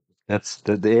That's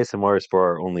the ASMR is for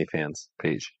our OnlyFans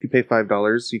page. If you pay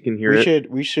 $5, you can hear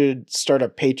it. We should start a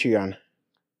Patreon.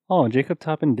 Oh, Jacob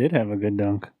Toppin did have a good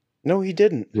dunk. No, he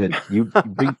didn't. Good. You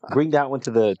bring that one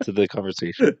to the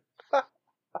conversation.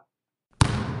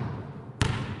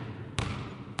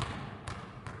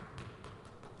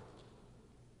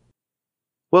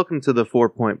 Welcome to the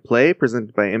 4-Point Play,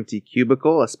 presented by Empty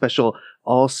Cubicle, a special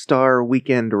All-Star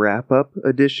Weekend Wrap-Up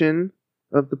edition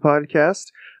of the podcast,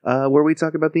 where we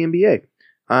talk about the NBA.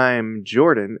 I'm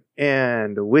Jordan,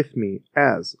 and with me,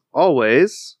 as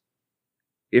always,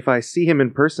 if I see him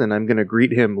in person, I'm going to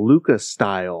greet him Luca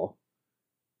style.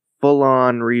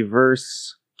 Full-on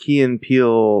reverse Key and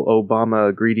Peele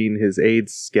Obama greeting his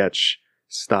aides sketch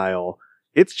style.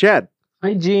 It's Chad.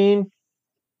 Hi, Gene.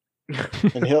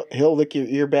 And he'll lick your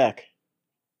ear back.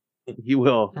 He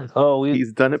will. Oh,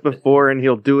 He's done it before, and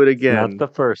he'll do it again. Not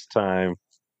the first time.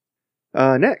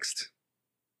 Next.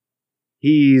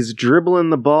 He's dribbling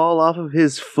the ball off of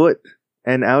his foot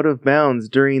and out of bounds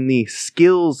during the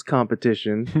skills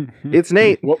competition. It's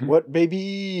Nate. What,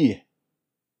 baby?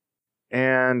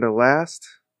 And last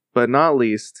but not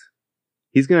least,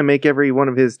 he's going to make every one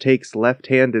of his takes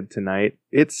left-handed tonight.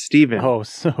 It's Steven. Oh,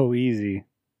 so easy.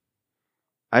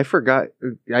 I forgot.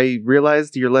 I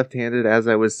realized you're left-handed as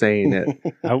I was saying it.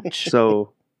 Ouch.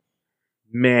 So,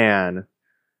 man,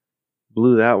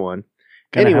 blew that one.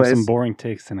 Gonna have some boring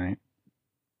takes tonight.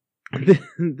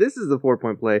 This is the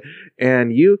 4-Point Play,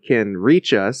 and you can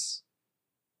reach us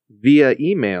via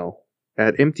email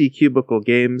at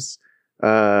emptycubiclegames,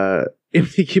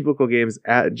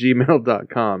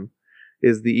 emptycubiclegames@gmail.com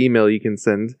is the email you can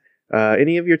send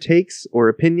any of your takes or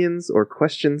opinions or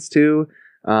questions to.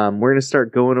 We're going to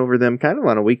start going over them kind of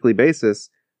on a weekly basis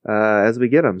as we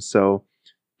get them. So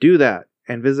do that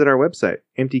and visit our website,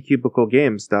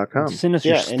 emptycubiclegames.com. Send us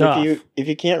your stuff. And if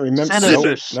you can't remember... Send us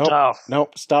your stuff.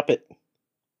 Nope, stop it.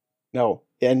 No.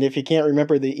 And if you can't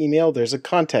remember the email, there's a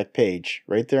contact page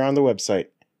right there on the website.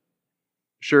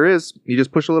 Sure is. You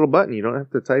just push a little button. You don't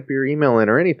have to type your email in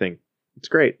or anything. It's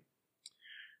great.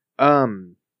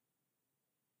 Let's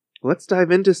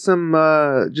dive into some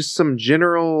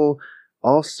general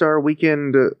All-Star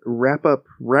Weekend wrap-up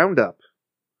roundup.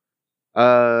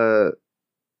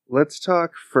 Let's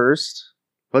talk first.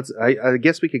 I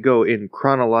guess we could go in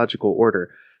chronological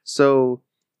order. So,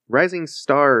 Rising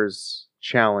Stars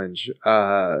Challenge.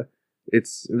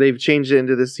 They've changed it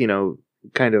into this,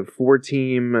 kind of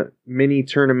 4-team mini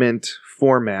tournament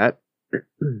format.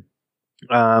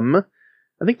 I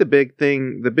think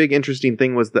the big interesting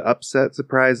thing was the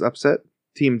surprise upset.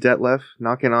 Team Detlef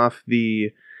knocking off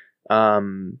the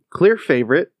clear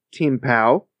favorite, Team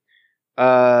Pow.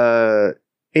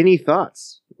 Any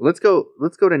thoughts? Let's go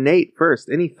to Nate first.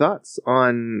 Any thoughts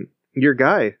on your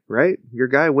guy, right? Your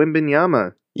guy,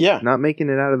 Wembanyama. Yeah. Not making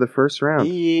it out of the first round.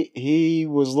 He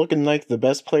was looking like the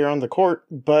best player on the court,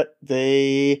 but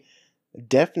they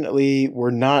definitely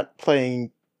were not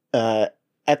playing at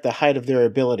the height of their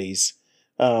abilities.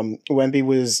 Wemby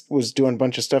was doing a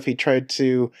bunch of stuff. He tried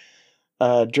to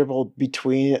dribble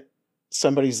between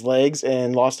somebody's legs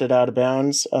and lost it out of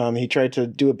bounds. He tried to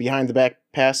do a behind the back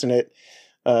pass, and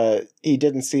he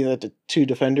didn't see that the two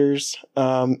defenders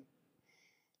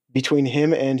between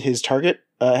him and his target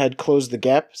had closed the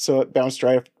gap, so it bounced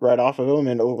right off of him,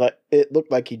 and it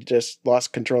looked like he just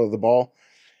lost control of the ball.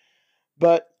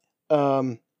 But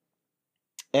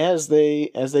as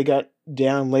they got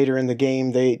down later in the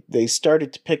game, they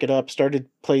started to pick it up, started to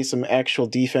play some actual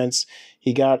defense.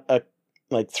 He got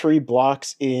 3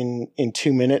 blocks in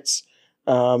 2 minutes,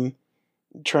 trying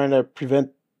to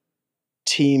prevent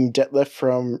Team Detlef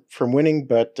from winning,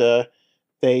 but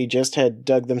they just had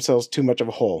dug themselves too much of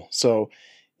a hole. So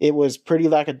it was pretty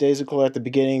lackadaisical at the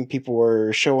beginning. People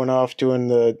were showing off, doing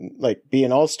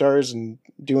being all-stars and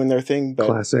doing their thing. But,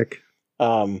 classic.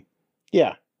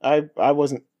 Yeah, I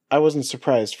wasn't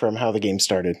surprised from how the game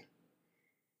started.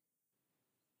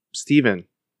 Steven,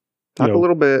 talk a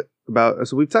little bit about,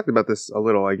 so we've talked about this a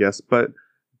little, I guess, but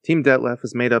Team Detlef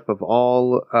is made up of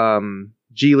all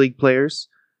G League players.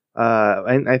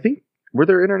 And I think, were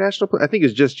there international players? I think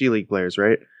it's just G League players,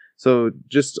 right? So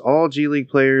just all G League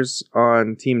players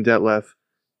on Team Detlef.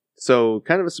 So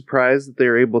kind of a surprise that they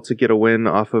were able to get a win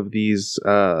off of these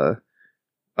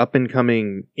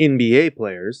up-and-coming NBA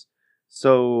players.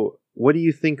 So what do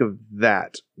you think of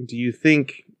that? Do you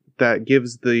think that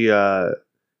gives the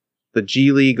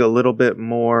G League a little bit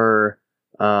more,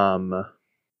 I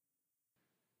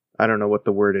don't know what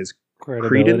the word is,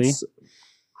 credence?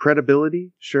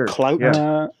 Credibility? Sure. Clout?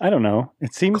 Yeah. I don't know.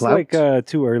 It seems Clout? like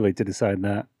too early to decide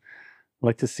that. I'd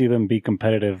like to see them be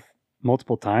competitive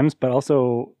multiple times, but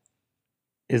also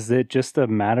is it just a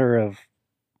matter of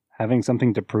having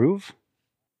something to prove?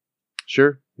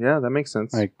 Sure. Yeah, that makes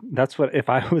sense. Like, that's what, if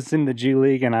I was in the G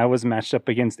League and I was matched up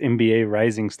against NBA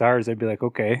rising stars, I'd be like,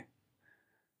 okay,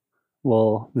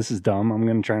 well, this is dumb. I'm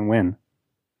going to try and win.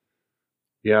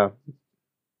 Yeah.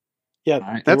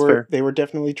 Yeah, That's fair. They were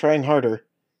definitely trying harder,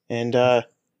 and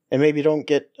maybe don't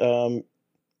get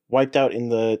wiped out in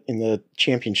the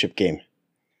championship game.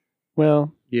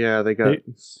 Well, yeah, they got.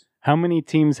 How many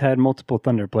teams had multiple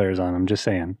Thunder players on? I'm just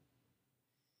saying.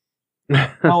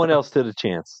 No one else stood a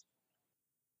chance.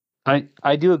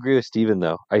 I do agree with Steven,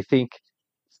 though. I think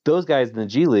those guys in the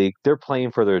G League, they're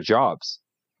playing for their jobs,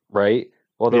 right?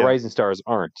 Well, the Rising Stars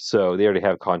aren't, so they already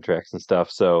have contracts and stuff.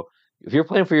 So if you're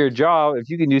playing for your job, if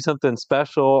you can do something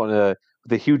special on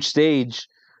with a huge stage,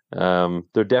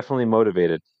 they're definitely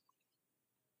motivated.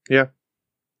 Yeah.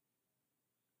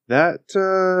 That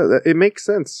it makes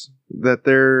sense that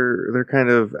they're kind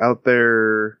of out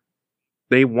there.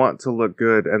 They want to look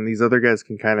good, and these other guys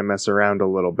can kind of mess around a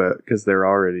little bit because they're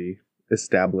already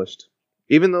established.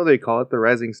 Even though they call it the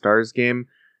Rising Stars game,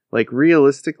 like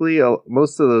realistically,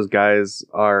 most of those guys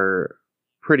are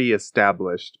pretty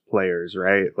established players,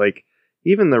 right? Like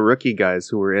even the rookie guys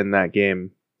who were in that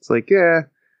game, it's like, yeah,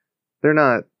 they're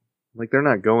not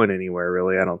going anywhere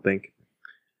really, I don't think.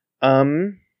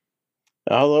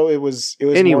 Although it was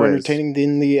more entertaining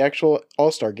than the actual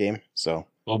All-Star game, so.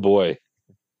 Oh boy.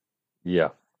 Yeah.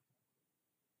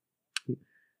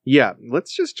 Yeah,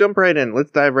 let's just jump right in.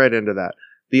 Let's dive right into that.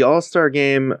 The All-Star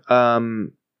game, I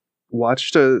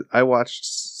watched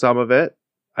some of it.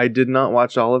 I did not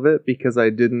watch all of it because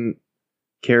I didn't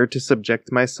care to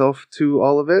subject myself to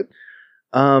all of it.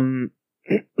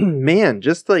 Man,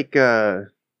 just like we're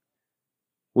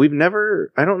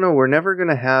never going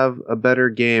to have a better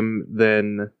game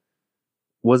than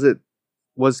was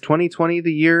 2020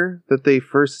 the year that they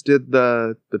first did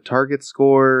the target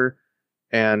score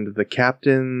and the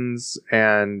captains,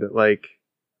 and like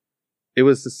it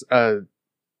was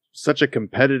such a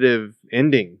competitive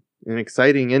ending, an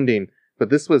exciting ending, but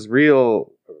this was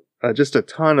real, just a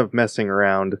ton of messing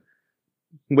around,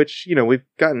 which, you know, we've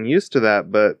gotten used to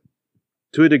that, but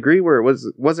to a degree where it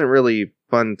wasn't really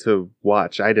fun to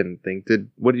watch. I didn't think.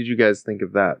 What did you guys think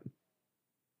of that?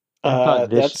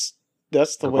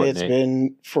 That's the way it's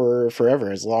been for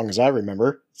forever, as long as I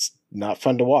remember. It's not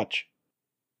fun to watch.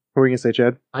 What were you gonna say,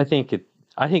 Chad? I think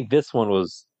this one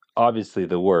was obviously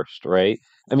the worst, right?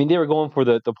 I mean, they were going for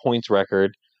the points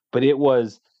record, but it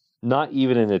was not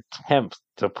even an attempt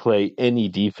to play any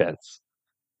defense.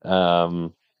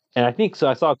 And I think so.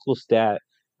 I saw a cool stat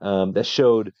that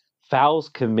showed fouls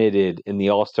committed in the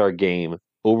All-Star game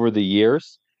over the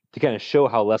years to kind of show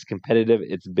how less competitive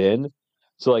it's been.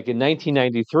 So, like in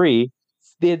 1993,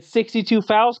 they had 62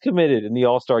 fouls committed in the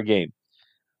All-Star game.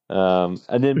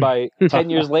 And then by 10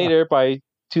 years later, by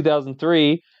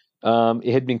 2003,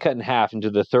 it had been cut in half into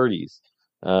the 30s.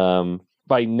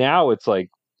 By now, it's like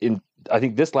I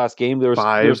think this last game there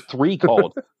was 3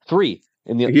 called, 3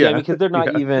 in the because they're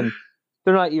not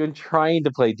even trying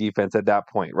to play defense at that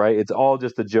point, right? It's all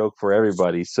just a joke for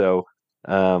everybody. So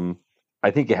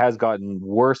I think it has gotten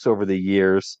worse over the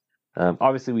years.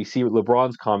 Obviously, we see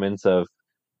LeBron's comments of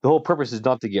the whole purpose is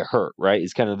not to get hurt, right?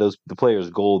 It's kind of the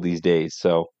players' goal these days.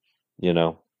 So, you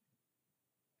know.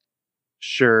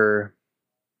 Sure.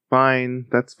 Fine.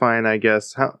 That's fine, I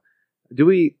guess. How do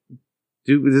we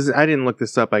do this? I didn't look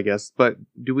this up, I guess, but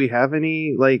do we have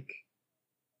any like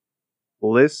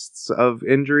lists of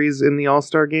injuries in the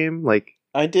All-Star game? Like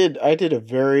I did a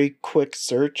very quick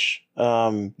search.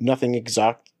 Nothing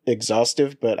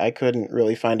exhaustive, but I couldn't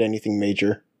really find anything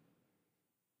major.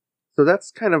 So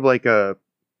that's kind of like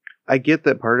I get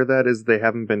that part of that is they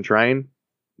haven't been trying,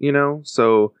 you know,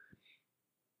 so,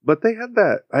 but they had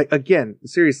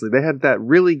seriously, they had that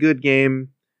really good game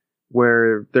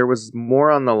where there was more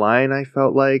on the line. I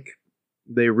felt like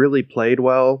they really played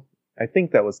well. I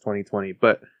think that was 2020,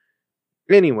 but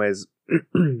anyways,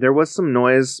 there was some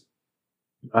noise,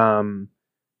 an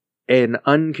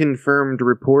unconfirmed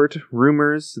report,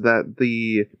 rumors that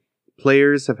the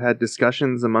players have had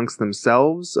discussions amongst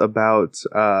themselves about,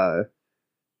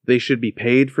 they should be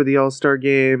paid for the All-Star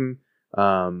game. They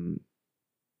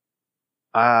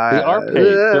are paid.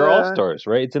 They're All-Stars,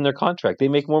 right? It's in their contract. They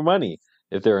make more money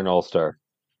if they're an All-Star.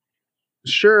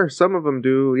 Sure, some of them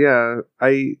do. Yeah,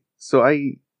 I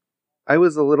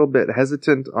was a little bit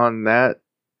hesitant on that.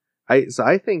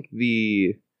 I think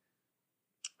the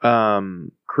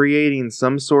creating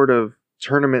some sort of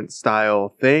tournament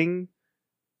style thing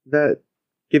that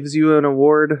gives you an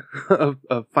award,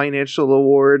 a financial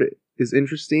award, is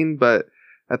interesting, but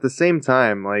at the same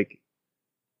time, like,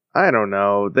 I don't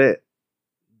know, that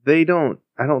I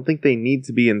don't think they need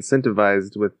to be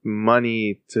incentivized with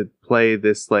money to play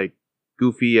this like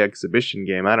goofy exhibition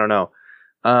game. I don't know.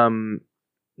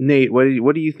 Nate,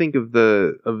 what do you think of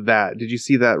that? Did you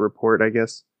see that report, I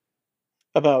guess?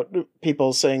 About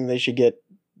people saying they should get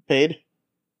paid?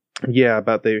 Yeah,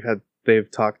 about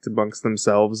they've talked amongst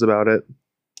themselves about it.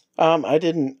 I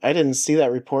didn't see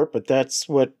that report, but that's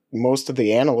what most of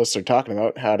the analysts are talking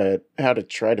about, how to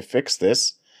try to fix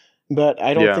this. But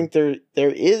I don't think there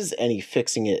is any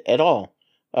fixing it at all.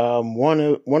 One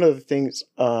of the things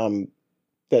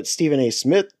that Stephen A.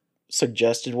 Smith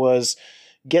suggested was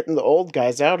getting the old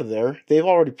guys out of there. They've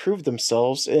already proved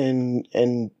themselves and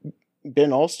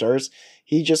been all-stars.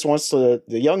 He just wants the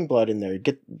young blood in there.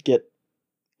 Get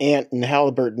Ant and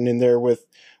Halliburton in there with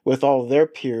all their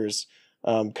peers.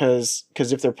 Because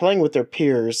if they're playing with their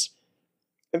peers,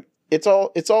 it's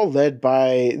all led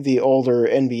by the older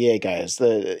NBA guys.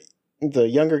 The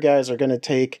younger guys are going to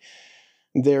take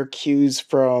their cues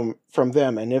from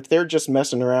them, and if they're just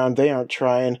messing around, they aren't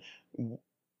trying.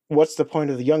 What's the point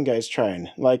of the young guys trying?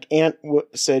 Like Ant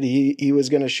said, he was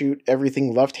going to shoot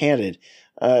everything left-handed.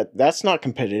 That's not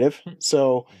competitive.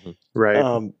 So,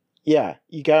 right. Yeah,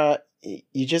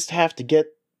 you just have to get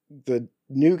the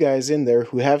new guys in there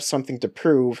who have something to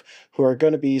prove, who are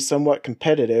going to be somewhat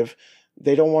competitive.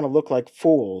 They don't want to look like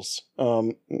fools,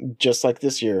 just like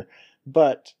this year.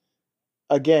 But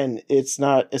again, it's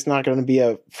not going to be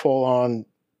a full-on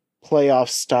playoff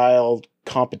style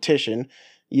competition.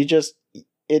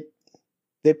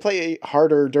 They play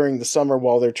harder during the summer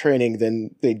while they're training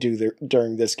than they do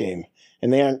during this game,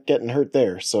 and they aren't getting hurt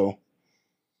there. So,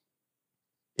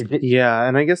 yeah,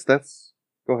 and I guess that's.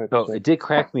 Go ahead. So it did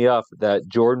crack me up that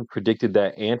Jordan predicted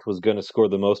that Ant was going to score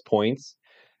the most points,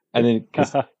 and then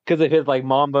because of his like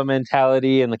Mamba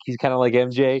mentality and like he's kind of like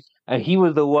MJ, and he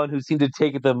was the one who seemed to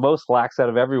take the most lax out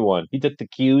of everyone. He took the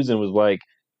cues and was like,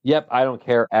 "Yep, I don't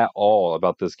care at all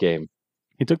about this game."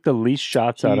 He took the least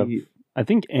shots out of, I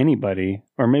think, anybody,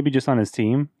 or maybe just on his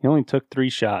team. He only took 3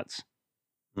 shots.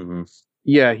 Mm-hmm.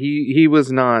 Yeah, he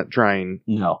was not trying.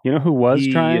 No. You know who was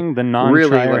trying? The non-trier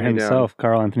really himself,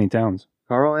 Karl Anthony Towns.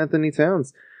 Karl Anthony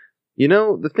Towns. You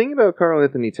know, the thing about Karl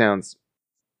Anthony Towns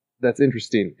that's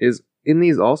interesting is in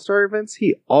these all-star events,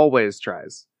 he always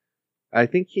tries. I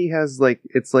think he has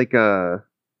it's like a,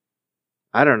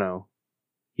 I don't know.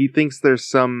 He thinks there's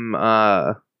some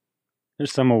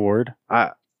award.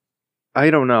 I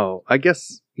don't know. I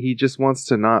guess he just wants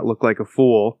to not look like a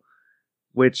fool,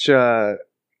 which you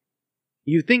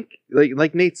think,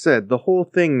 like Nate said, the whole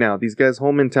thing now, these guys'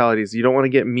 whole mentalities, you don't want to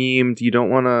get memed, you don't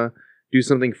want to do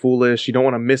something foolish, you don't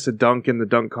want to miss a dunk in the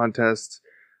dunk contest,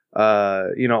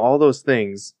 all those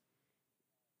things.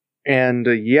 And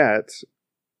yet,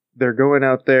 they're going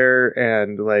out there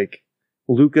and, like,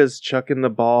 Luka's chucking the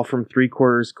ball from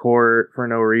 3/4 court for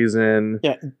no reason.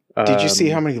 Yeah. Did you see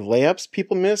how many layups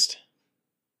people missed?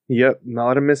 Yep,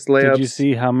 not a missed layup. Did you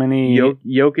see how many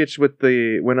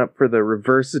Jokic went up for the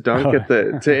reverse dunk at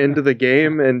the end of the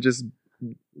game and just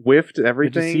whiffed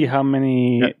everything? Did you see how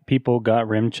many people got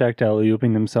rim checked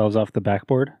alley-ooping themselves off the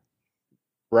backboard?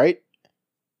 Right?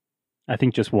 I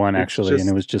think just one actually, and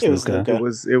it was just Luka. It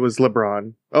was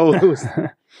LeBron. Oh, it was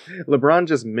LeBron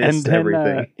just missed and then,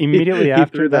 everything. Immediately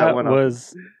after that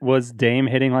was Dame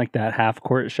hitting like that half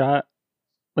court shot,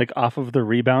 like off of the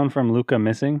rebound from Luka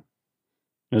missing.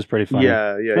 It was pretty funny.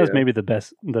 Yeah. That was maybe the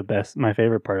best, my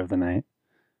favorite part of the night.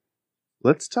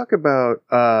 Let's talk about,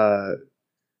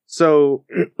 so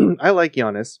I like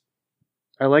Giannis.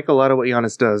 I like a lot of what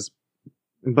Giannis does,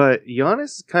 but Giannis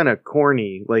is kind of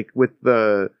corny, like with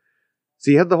so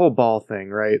you had the whole ball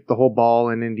thing, right? The whole ball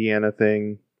in Indiana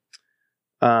thing.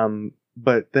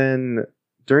 But then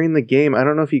during the game, I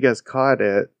don't know if you guys caught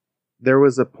it, there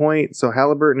was a point, so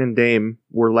Halliburton and Dame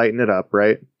were lighting it up,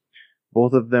 right?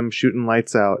 Both of them shooting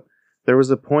lights out. There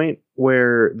was a point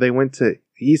where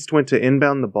East went to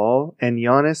inbound the ball, and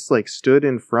Giannis like stood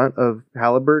in front of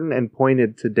Halliburton and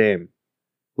pointed to Dame,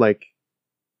 like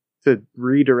to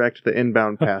redirect the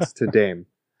inbound pass to Dame.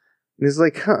 And he's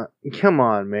like, come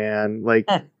on, man. Like,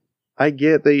 I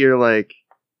get that you're like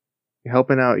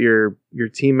helping out your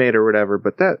teammate or whatever,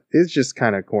 but that is just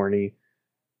kind of corny.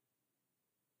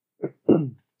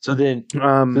 So then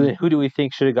who do we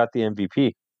think should have got the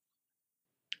MVP?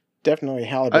 Definitely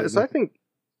Halliburton. So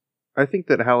I think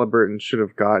that Halliburton should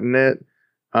have gotten it.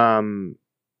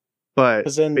 But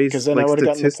because then I would have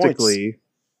gotten the points.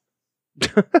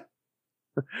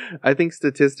 I think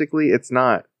statistically it's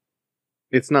not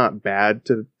bad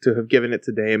to have given it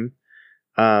to Dame.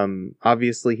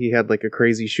 Obviously he had like a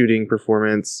crazy shooting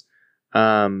performance.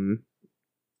 But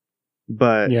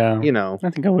yeah, you know,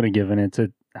 I think I would have given it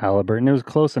Halliburton. It was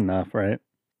close enough, right?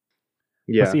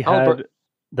 Yeah. Plus he Halliburton- had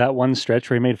that one stretch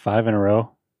where he made 5 in a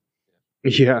row.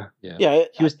 Yeah. Yeah,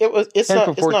 He was it's 10 not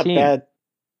for it's not 14. bad.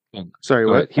 Sorry,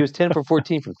 Go what? ahead. He was 10 for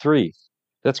 14 from 3.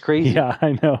 That's crazy. Yeah,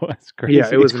 I know. It's crazy. Yeah,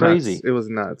 it was crazy. nuts. It was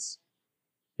nuts.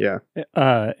 Yeah.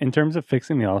 In terms of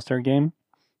fixing the All-Star game,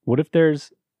 what if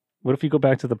you go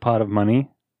back to the pot of money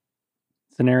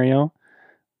scenario,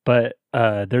 but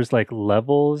there's like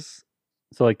levels.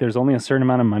 So like there's only a certain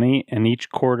amount of money, and each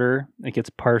quarter it gets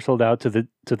parceled out to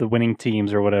the winning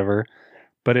teams or whatever.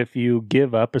 But if you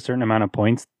give up a certain amount of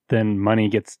points, then money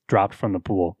gets dropped from the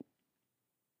pool.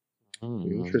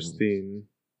 Interesting.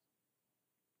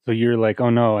 So you're like, oh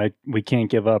no, we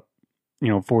can't give up,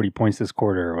 40 points this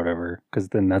quarter or whatever, because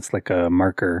then that's like a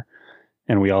marker,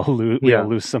 and we all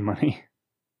lose some money.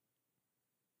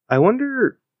 I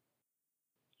wonder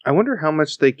how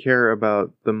much they care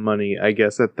about the money, I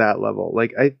guess, at that level.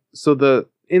 So the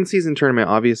in-season tournament,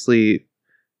 obviously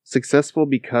successful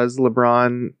because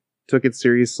LeBron took it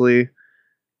seriously.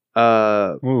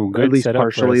 Ooh, good at least setup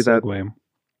partially for a that.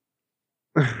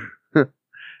 segue.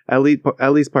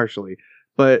 at least partially.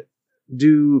 But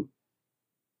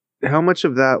how much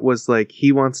of that was like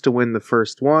he wants to win the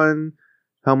first one?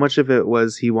 How much of it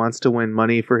was he wants to win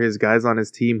money for his guys on his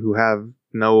team who have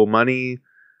no money?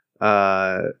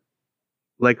 At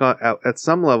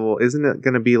some level, isn't it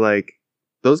going to be like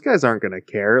those guys aren't going to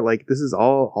care? Like, this is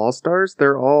all stars.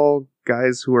 They're all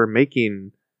guys who are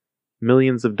making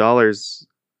millions of dollars.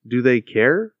 Do they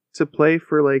care to play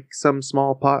for like some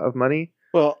small pot of money?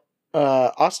 Well,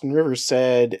 Austin Rivers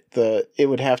said it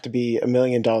would have to be $1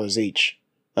 million each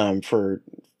for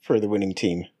the winning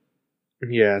team.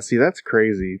 Yeah, see, that's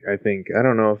crazy. I think I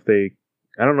don't know if they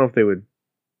would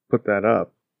put that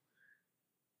up.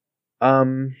 I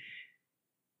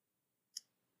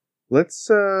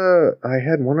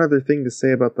had one other thing to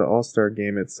say about the All-Star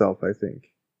game itself, I think,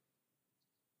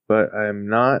 but I'm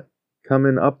not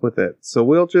coming up with it. So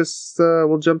we'll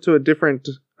jump to a different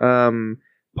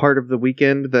part of the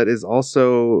weekend that is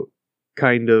also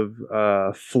kind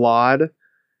of flawed.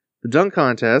 The dunk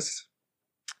contest.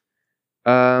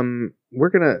 We're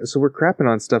crapping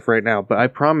on stuff right now, but I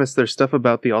promise there's stuff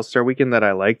about the All-Star weekend that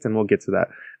I liked, and we'll get to that.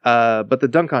 But the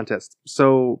dunk contest.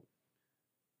 So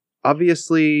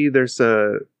obviously there's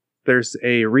a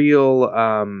real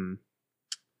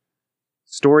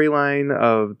storyline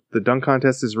of the dunk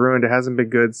contest is ruined. It hasn't been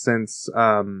good since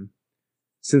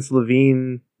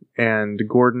Levine and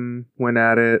Gordon went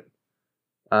at it.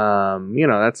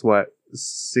 That's what,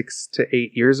 6 to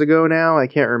 8 years ago now. I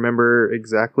can't remember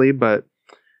exactly, but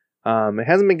it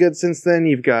hasn't been good since then.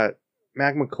 You've got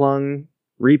Mac McClung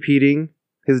repeating.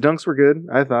 His dunks were good,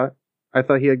 I thought. I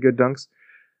thought he had good dunks.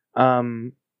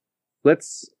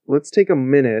 Let's take a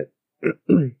minute,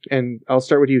 and I'll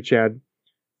start with you, Chad.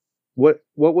 What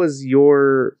was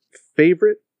your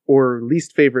favorite or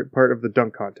least favorite part of the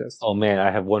dunk contest? Oh man,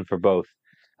 I have one for both.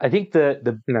 I think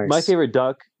Nice. my favorite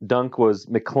dunk was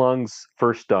McClung's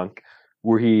first dunk,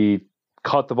 where he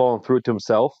caught the ball and threw it to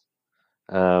himself.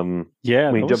 Yeah, when he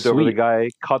that was jumped over the sweet. guy,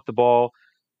 caught the ball.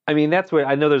 I mean, that's what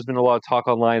I know. There's been a lot of talk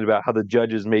online about how the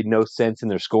judges made no sense in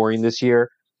their scoring this year.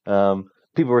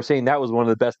 People were saying that was one of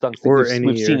the best dunks Or that any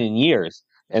we've year. seen in years.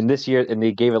 And this year, and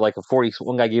they gave it like a 40.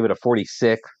 One guy gave it a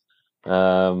 46. But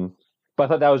I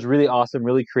thought that was really awesome,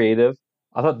 really creative.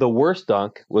 I thought the worst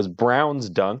dunk was Brown's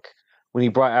dunk when he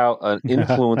brought out an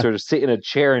influencer to sit in a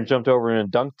chair and jumped over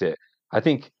and dunked it. I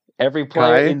think every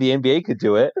player Kai? in the NBA could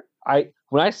do it.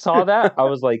 When I saw that, I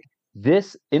was like,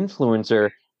 this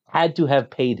influencer had to have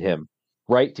paid him,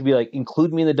 right? To be like,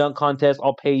 include me in the dunk contest.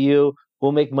 I'll pay you.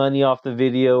 We'll make money off the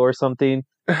video or something.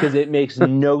 Because it makes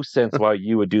no sense why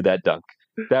you would do that dunk.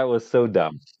 That was so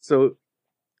dumb. So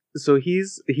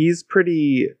he's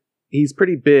pretty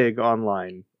big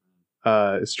online,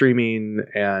 streaming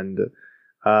and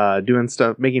doing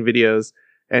stuff, making videos,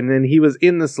 and then he was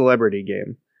in the celebrity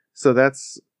game. So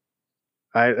that's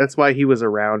why he was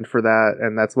around for that,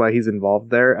 and that's why he's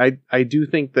involved there. I do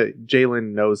think that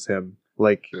Jalen knows him.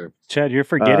 Like, Chad, you're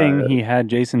forgetting he had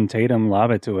Jason Tatum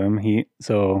lob it to him.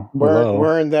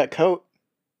 Wearing that coat.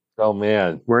 Oh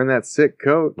man, wearing that sick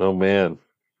coat. Oh man.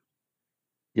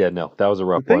 Yeah, no, that was a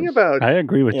rough The thing one. about I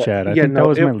agree with Chad. I think that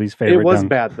was my least favorite. It was dunk.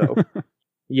 bad though.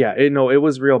 Yeah, it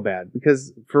was real bad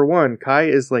because for one, Kai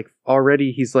is like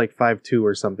he's like 5'2"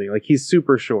 or something. Like he's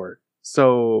super short.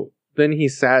 So then he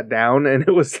sat down and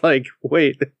it was like,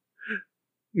 wait,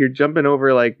 you're jumping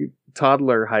over like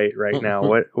toddler height right now.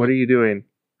 What are you doing?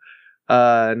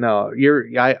 No,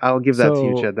 I'll give that to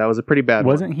you, Chad. That was a pretty bad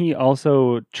one. Wasn't he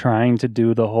also trying to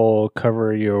do the whole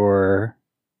cover your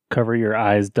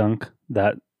eyes dunk?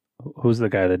 Who's the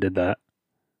guy that did that?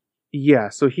 Yeah,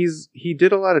 so he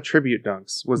did a lot of tribute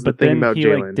dunks. Was the But thing then about he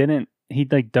Jalen? he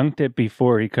dunked it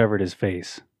before he covered his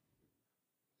face.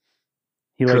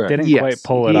 He Correct. didn't quite Yes,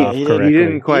 pull it he- off he didn't- correctly. he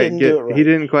didn't quite didn't do it right. He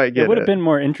didn't quite It get would have it. been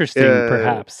more interesting, Uh,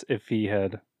 perhaps, if he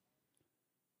had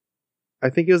I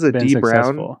think it was a been D Brown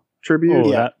successful. tribute. Oh,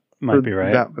 Yeah. that might be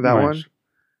right. That Might-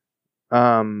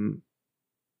 one.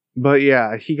 But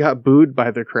yeah, he got booed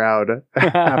by the crowd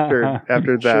after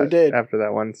Sure that did. after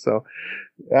that one. So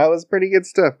that was pretty good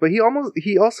stuff. But he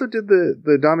also did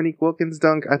the Dominique Wilkins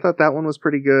dunk. I thought that one was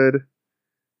pretty good.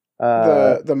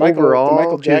 The Michael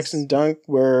overall, Jackson dunk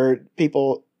where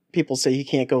people say he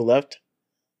can't go left.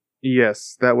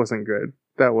 Yes, that wasn't good.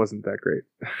 That wasn't that great.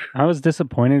 I was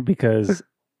disappointed because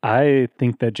I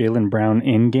think that Jaylen Brown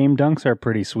in-game dunks are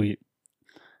pretty sweet.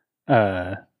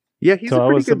 Yeah, he's So a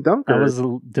pretty good dunker. I was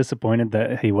disappointed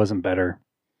that he wasn't better.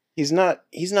 He's not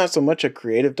so much a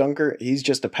creative dunker. He's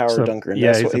just a power So, dunker, and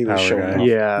yeah, that's he's what a he was power showing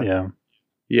guy. off. Yeah.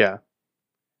 Yeah.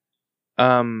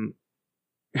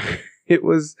 It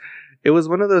was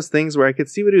one of those things where I could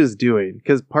see what he was doing,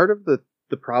 because part of the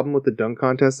problem with the dunk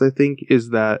contest, I think,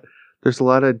 is that there's a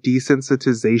lot of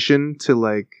desensitization to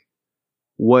like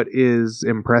what is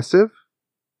impressive.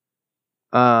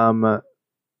 Because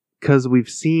we've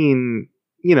seen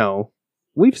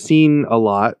a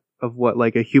lot of what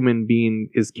like a human being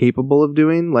is capable of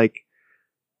doing. Like,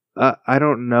 I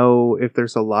don't know if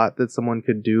there's a lot that someone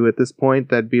could do at this point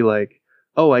that'd be like,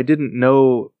 oh, I didn't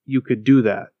know you could do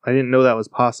that. I didn't know that was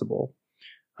possible.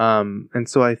 And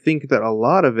so I think that a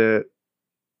lot of it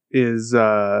is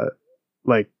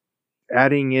like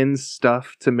adding in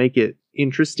stuff to make it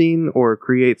interesting or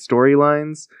create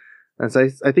storylines. And so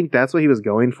I think that's what he was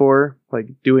going for, like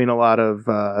doing a lot of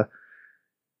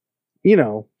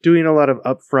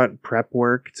upfront prep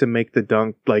work to make the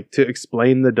dunk, like to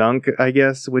explain the dunk, I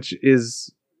guess, which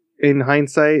is, in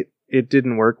hindsight, it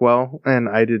didn't work well, and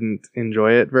I didn't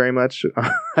enjoy it very much.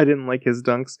 I didn't like his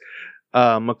dunks.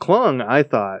 McClung, I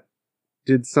thought,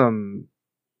 did some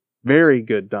very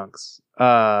good dunks.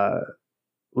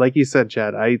 Like you said,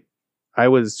 Chad, I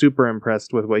was super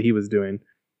impressed with what he was doing.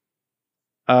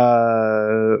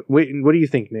 Wait, what do you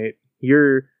think, Nate?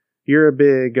 You're a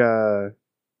big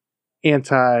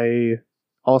anti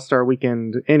All-Star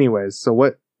Weekend anyways. So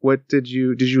what did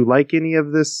you like any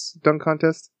of this dunk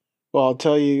contest? Well,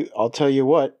 I'll tell you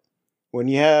what. When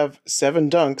you have 7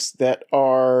 dunks that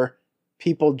are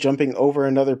people jumping over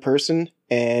another person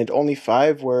and only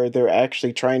 5 where they're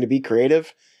actually trying to be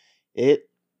creative, it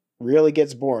really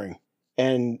gets boring.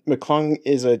 And McClung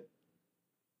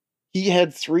he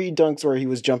had 3 dunks where he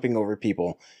was jumping over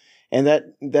people. And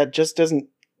that just doesn't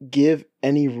give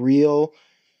any real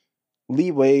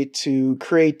leeway to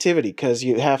creativity, because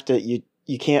you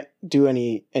can't do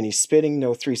any spinning,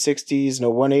 no 360s,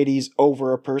 no 180s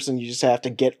over a person. You just have to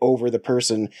get over the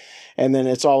person. And then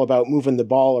it's all about moving the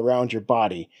ball around your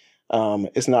body.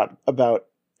 It's not about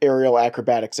aerial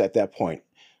acrobatics at that point.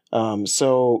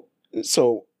 So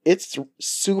it's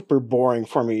super boring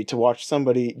for me to watch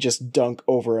somebody just dunk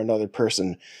over another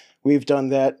person. We've done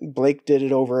that. Blake did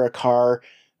it over a car.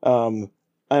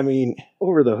 I mean,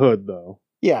 Over the hood, though.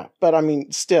 yeah, but I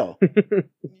mean, still,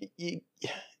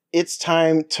 it's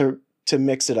time to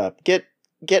mix it up. Get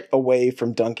away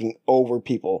from dunking over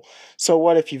people. So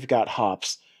what if you've got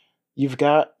hops? You've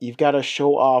got to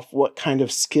show off what kind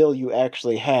of skill you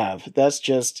actually have. That's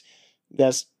just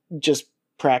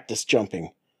practice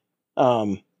jumping.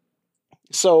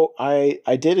 So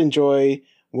I did enjoy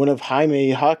one of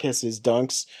Jaime Jaquez's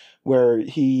dunks where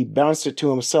he bounced it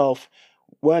to himself,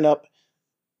 went up,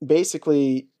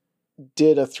 basically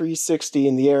did a 360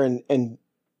 in the air and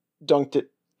dunked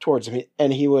it towards him,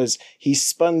 and he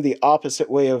spun the opposite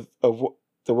way of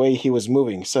the way he was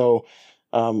moving. So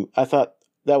I thought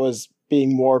that was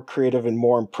being more creative and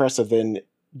more impressive than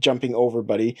jumping over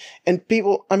buddy. And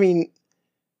people, I mean,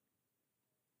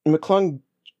 McClung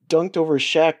dunked over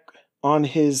Shaq on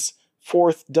his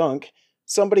 4th dunk.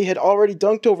 Somebody had already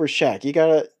dunked over Shaq.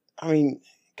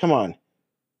 Come on.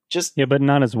 Just Yeah, but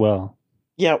not as well.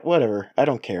 yeah, whatever. I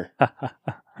don't care.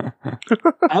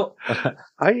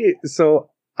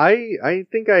 I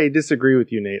think I disagree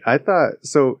with you, Nate. I thought,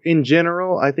 so in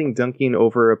general, I think dunking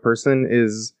over a person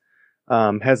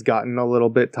has gotten a little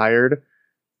bit tired.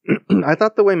 I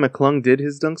thought the way McClung did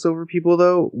his dunks over people,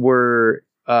 though, were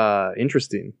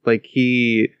interesting. Like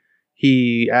he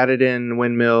added in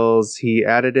windmills. He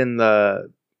added in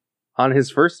on his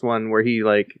first one where he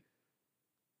like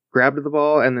grabbed the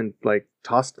ball and then like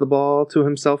tossed the ball to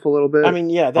himself a little bit. I mean,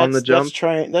 yeah, on the jump.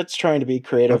 that's trying to be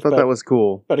creative. I thought that was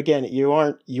cool. But again, you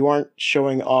aren't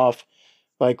showing off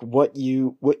like what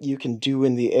you can do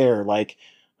in the air. Like,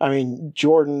 I mean,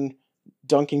 Jordan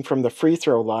dunking from the free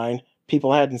throw line.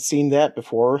 People hadn't seen that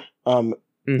before.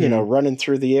 Running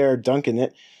through the air, dunking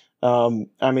it.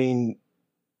 I mean,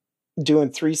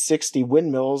 doing 360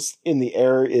 windmills in the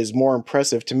air is more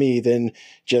impressive to me than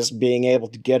just being able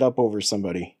to get up over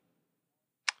somebody.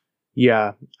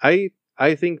 Yeah, I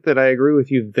think that I agree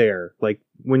with you there. Like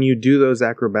when you do those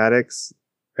acrobatics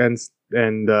and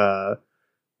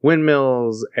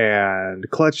windmills and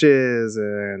clutches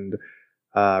and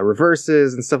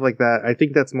reverses and stuff like that, I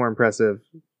think that's more impressive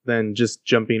than just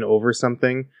jumping over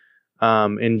something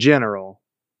in general.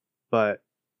 But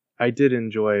I did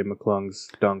enjoy McClung's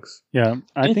dunks. Yeah,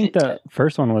 I think the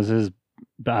first one was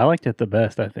I liked it the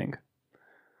best, I think.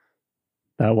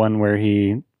 That one where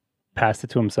he passed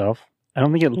it to himself. I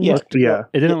don't think it looked... Yeah.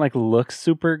 It didn't look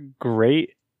super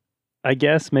great, I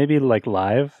guess, maybe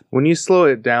live. When you slow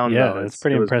it down, yeah, though, it's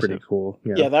pretty impressive. Pretty cool.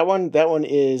 Yeah, that one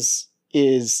is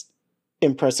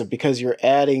impressive because you're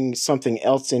adding something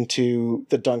else into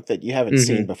the dunk that you haven't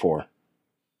seen before.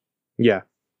 Yeah.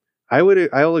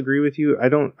 I'll agree with you. I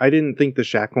didn't think the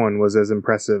Shaq one was as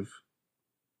impressive.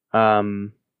 I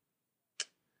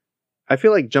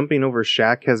feel like jumping over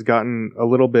Shaq has gotten a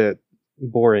little bit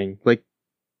boring. Like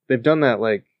they've done that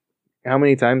how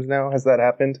many times now has that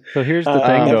happened? So here's the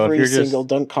thing though, every single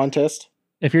dunk contest.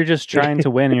 If you're just trying to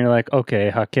win and you're like,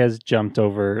 okay, Jaquez jumped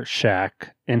over Shaq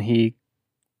and he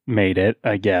made it,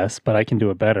 I guess, but I can do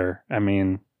it better. I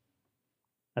mean,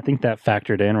 I think that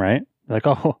factored in, right? Like,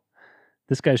 oh,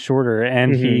 this guy's shorter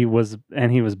and he was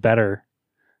better.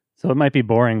 So it might be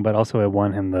boring, but also it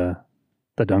won him the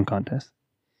dunk contest.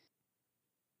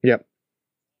 Yep.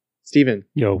 Steven.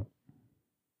 Yo.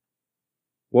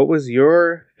 What was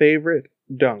your favorite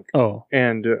dunk? Oh.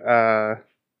 And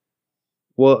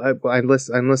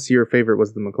unless your favorite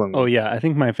was the McClung. Oh yeah, I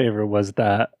think my favorite was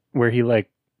that where he let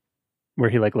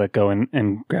go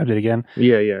and grabbed it again.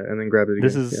 Yeah, and then grabbed it again.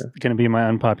 This is going to be my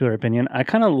unpopular opinion. I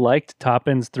kind of liked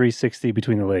Toppin's 360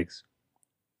 between the legs.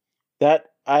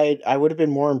 That I would have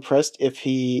been more impressed if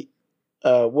he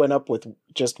went up with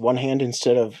just one hand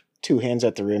instead of two hands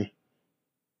at the rim.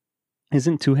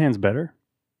 Isn't two hands better?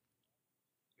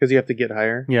 Because you have to get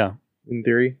higher. Yeah, in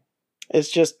theory.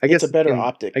 It's just it's a better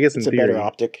optic. I guess it's in a theory, better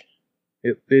optic.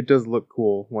 It does look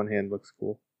cool. One hand looks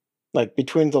cool. Like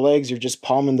between the legs, you're just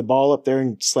palming the ball up there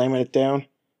and slamming it down.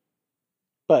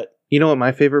 But you know what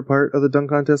my favorite part of the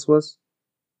dunk contest was?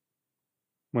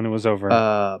 When it was over.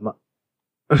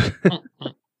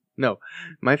 No,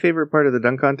 my favorite part of the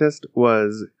dunk contest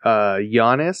was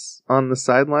Giannis on the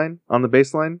sideline, on the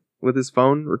baseline, with his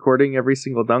phone recording every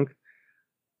single dunk.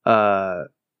 I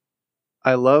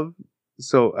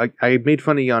made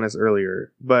fun of Giannis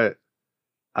earlier, but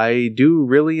I do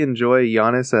really enjoy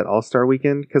Giannis at All-Star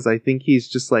Weekend because I think he's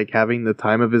just having the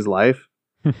time of his life.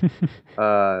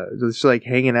 Just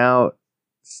hanging out,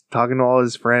 talking to all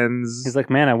his friends. He's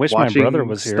like, man, I wish my brother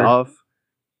was here.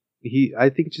 He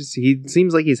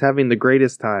seems like he's having the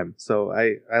greatest time. So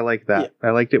I like that. Yeah.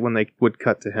 I liked it when they would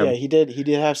cut to him. Yeah, he did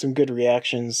have some good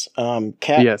reactions.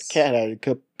 Cat had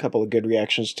a couple of good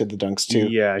reactions to the dunks too.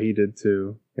 Yeah, he did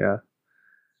too. Yeah,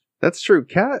 that's true.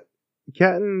 Cat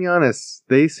and Giannis,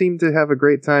 they seem to have a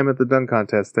great time at the dunk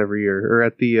contest every year, or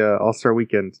at the All-Star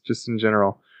Weekend, just in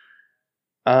general.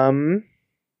 What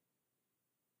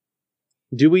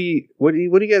do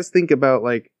you guys think about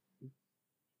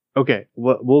Okay,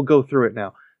 we'll go through it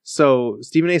now. So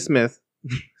Stephen A. Smith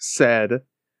said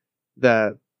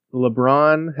that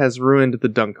LeBron has ruined the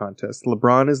dunk contest.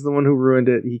 LeBron is the one who ruined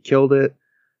it. He killed it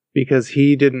because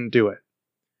he didn't do it.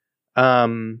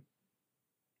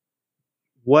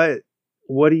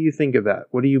 What do you think of that?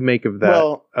 What do you make of that?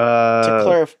 Well,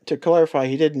 to clarify,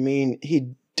 he didn't mean he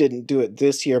didn't do it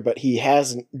this year, but he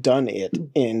hasn't done it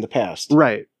in the past.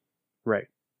 Right.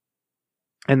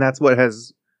 And that's what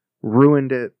has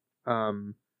ruined it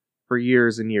for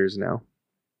years and years now.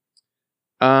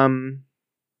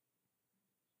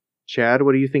 Chad,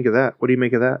 what do you think of that? What do you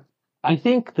make of that? I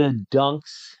think the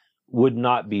dunks would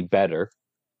not be better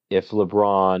if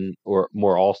LeBron or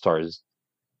more All-Stars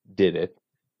did it.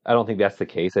 I don't think that's the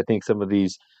case. I think some of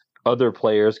these other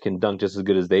players can dunk just as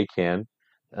good as they can.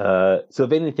 So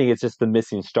if anything, it's just the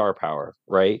missing star power,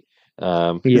 right?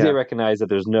 Because they recognize that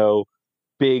there's no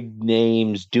big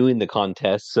names doing the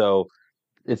contest, so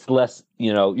it's less,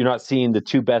 you're not seeing the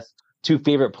two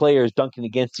favorite players dunking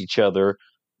against each other.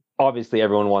 Obviously,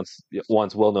 everyone wants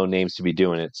well-known names to be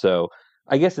doing it. So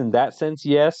I guess in that sense,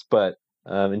 yes, but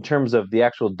in terms of the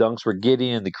actual dunks we're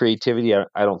getting and the creativity, I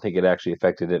don't think it actually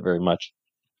affected it very much.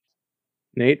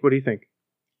 Nate, what do you think?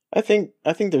 I think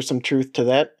there's some truth to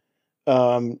that.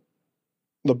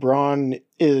 LeBron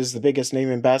is the biggest name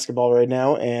in basketball right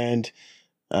now, and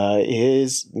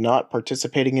His not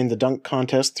participating in the dunk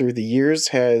contest through the years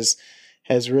has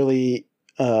really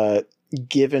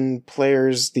given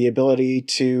players the ability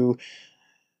to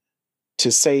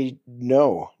say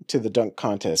no to the dunk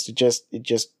contest. It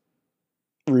just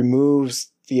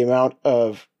removes the amount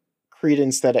of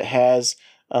credence that it has,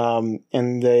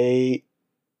 and they,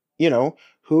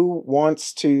 who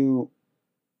wants to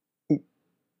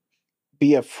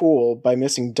be a fool by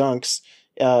missing dunks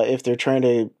if they're trying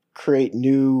to create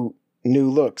new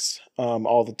looks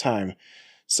all the time.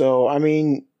 So I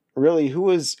mean, really, who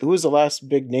was the last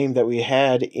big name that we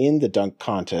had in the dunk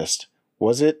contest?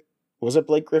 Was it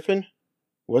Blake Griffin?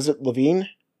 Was it Levine?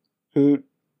 Who?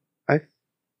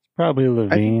 Probably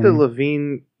Levine. I think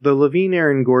the Levine,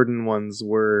 Aaron Gordon ones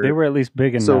were... They were at least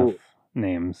big enough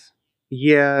names.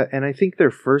 Yeah, and I think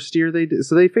their first year they did...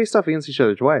 So they faced off against each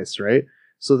other twice, right?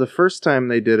 So the first time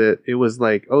they did it, it was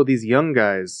like, oh, these young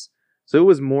guys. So it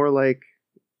was more like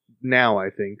now, I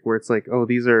think, where it's like, oh,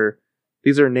 these are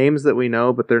names that we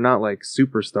know, but they're not like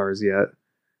superstars yet.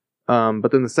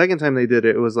 But then the second time they did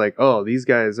it, it was like, oh, these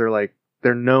guys are like,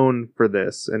 they're known for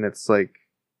this, and it's like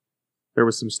there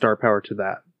was some star power to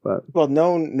that. But well,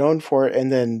 known for it,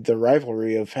 and then the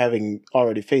rivalry of having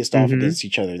already faced off against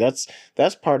each other. That's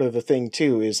part of the thing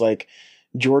too. Is like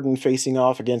Jordan facing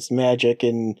off against Magic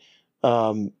and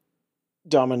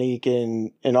Dominique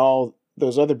and all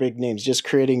those other big names, just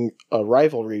creating a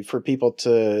rivalry for people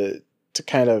to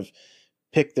kind of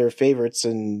pick their favorites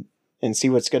and see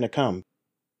what's going to come.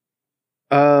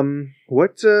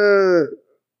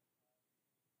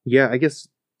 Yeah, I guess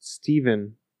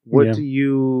Steven, what do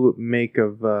you make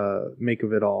of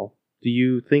it all? Do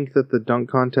you think that the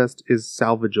dunk contest is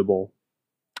salvageable?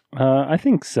 I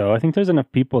think so. I think there's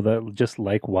enough people that just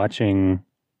like watching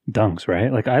dunks,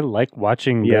 right? Like I like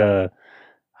watching the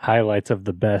highlights of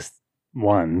the best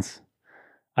ones.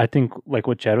 I think, like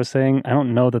what Chad was saying, I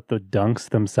don't know that the dunks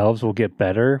themselves will get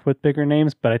better with bigger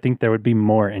names, but I think there would be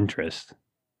more interest.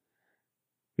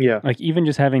 Yeah. Like even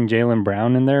just having Jaylen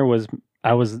Brown in there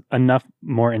I was enough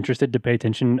more interested to pay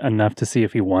attention enough to see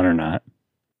if he won or not.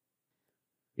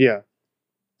 Yeah.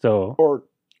 So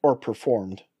or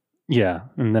performed. Yeah,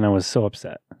 and then I was so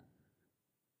upset.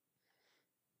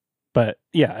 But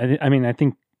yeah, I mean, I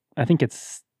think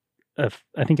it's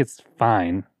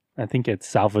fine. I think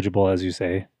it's salvageable, as you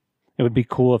say. It would be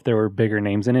cool if there were bigger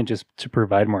names in it just to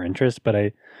provide more interest, but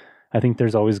I think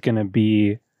there's always going to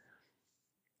be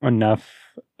enough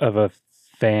of a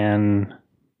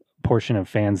portion of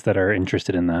fans that are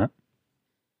interested in that.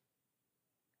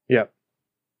 Yeah.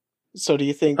 So do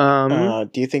you think now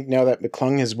that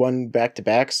McClung has won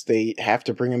back-to-backs, they have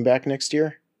to bring him back next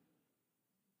year?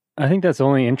 I think that's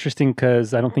only interesting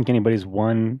because I don't think anybody's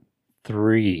won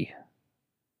 3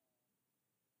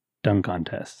 dunk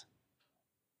contests.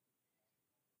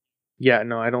 Yeah,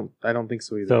 no, I don't think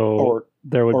so either. So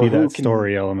there would be that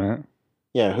story element.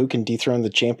 Yeah, who can dethrone the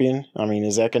champion? I mean,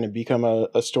 is that going to become a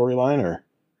storyline or?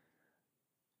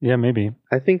 Yeah, maybe.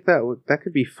 I think that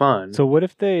could be fun. So what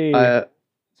if they?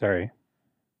 Sorry.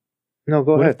 No,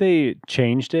 go ahead. What if they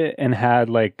changed it and had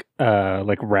like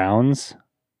rounds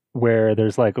where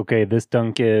there's like, okay, this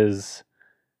dunk is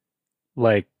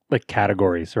like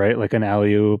categories, right? Like an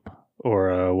alley-oop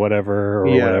or a whatever or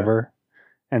whatever.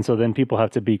 And so then people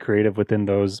have to be creative within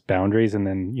those boundaries, and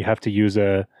then you have to use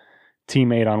a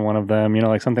teammate on one of them,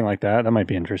 like something like that. That might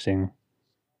be interesting.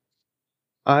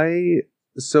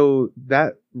 So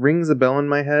that rings a bell in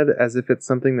my head as if it's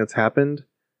something that's happened,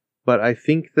 but I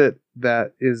think I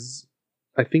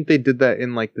think they did that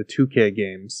in like the 2K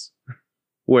games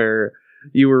where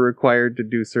you were required to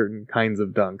do certain kinds of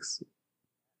dunks.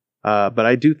 But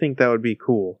I do think that would be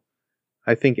cool.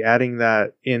 I think adding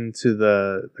that into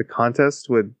the contest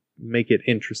would make it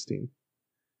interesting.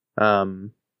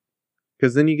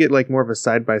 Because then you get like more of a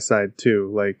side by side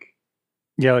too. Like,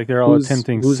 yeah, like they're all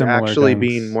attempting who's similar actually dunks.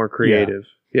 being more creative.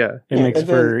 Yeah. It makes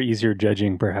for easier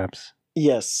judging, perhaps.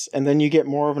 Yes, and then you get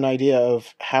more of an idea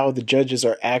of how the judges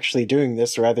are actually doing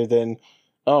this rather than,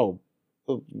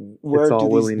 where do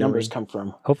these numbers come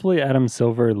from? Hopefully Adam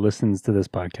Silver listens to this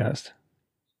podcast.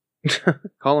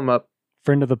 Call him up.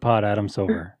 Friend of the pod, Adam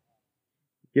Silver.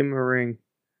 Give him a ring.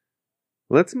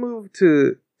 Let's move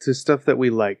to stuff that we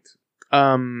liked.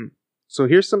 So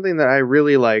here's something that I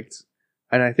really liked,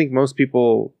 and I think most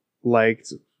people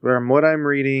liked from what I'm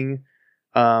reading.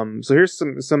 So here's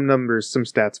some numbers, some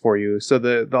stats for you. So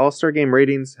the All-Star Game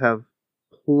ratings have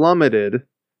plummeted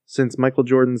since Michael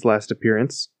Jordan's last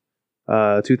appearance,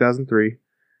 2003.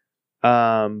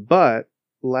 But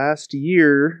this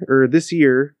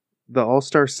year, the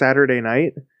All-Star Saturday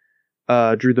night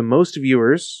drew the most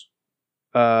viewers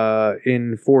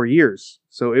in 4 years.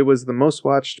 So it was the most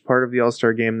watched part of the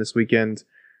All-Star game this weekend,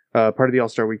 part of the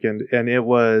All-Star weekend, and it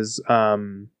was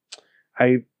from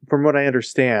what I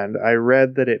understand, I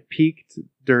read that it peaked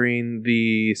during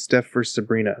the Steph versus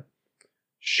Sabrina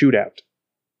shootout,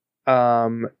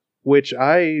 which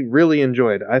I really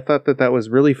enjoyed. I thought that was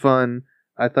really fun.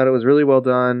 I thought it was really well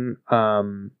done. I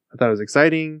thought it was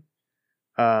exciting.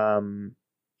 And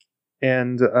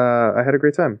I had a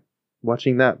great time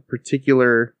watching that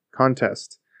particular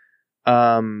contest.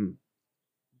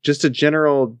 Just a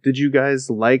general, did you guys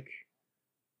like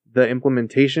the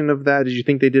implementation of that? Did you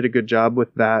think they did a good job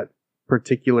with that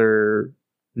particular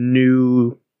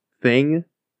new thing?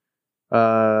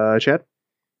 Chad?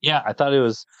 Yeah, I thought it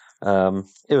was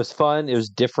fun. It was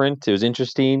different. It was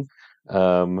interesting.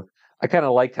 I kind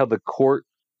of liked how the court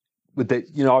with the,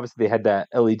 obviously they had that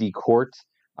LED court.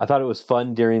 I thought it was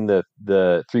fun during the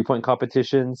 3-point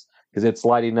competitions because it's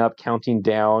lighting up, counting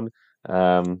down.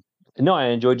 No, I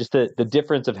enjoyed just the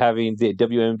difference of having the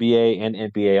WNBA and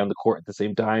NBA on the court at the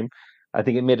same time. I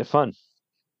think it made it fun.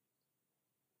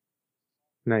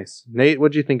 Nice. Nate,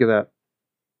 what'd you think of that?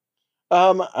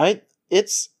 I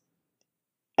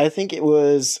think it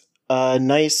was a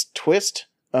nice twist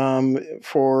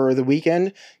for the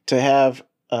weekend to have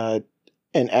an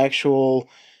actual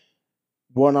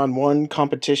one-on-one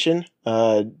competition,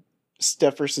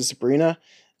 Steph versus Sabrina.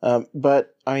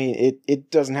 But I mean,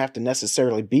 it doesn't have to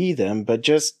necessarily be them, but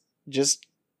just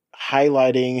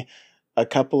highlighting a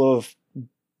couple of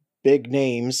big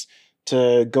names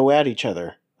to go at each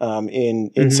other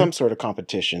in some sort of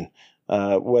competition,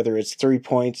 whether it's 3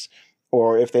 points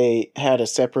or if they had a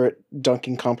separate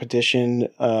dunking competition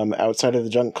outside of the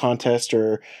dunk contest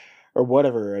or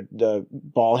whatever, the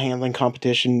ball handling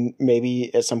competition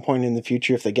maybe at some point in the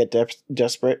future if they get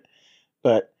desperate.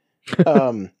 But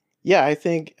yeah, I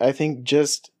think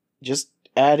just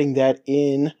adding that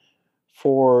in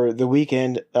for the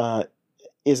weekend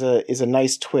is a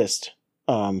nice twist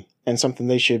and something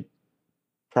they should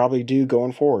probably do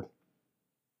going forward.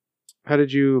 How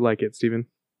did you like it, Steven?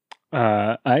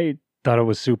 I thought it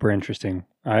was super interesting.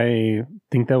 I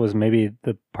think that was maybe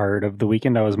the part of the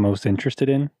weekend I was most interested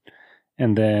in.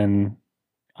 And then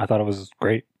I thought it was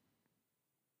great.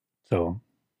 So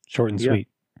short and sweet.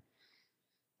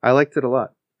 I liked it a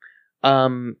lot.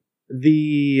 So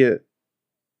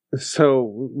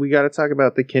we got to talk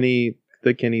about the Kenny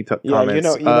comments. You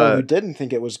know who didn't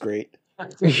think it was great?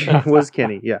 Was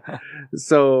Kenny, yeah.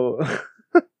 So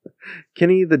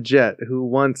Kenny the Jet, who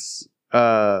once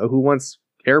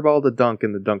airballed a dunk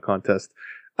in the dunk contest.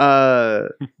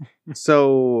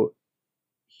 So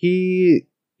he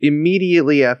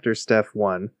immediately after Steph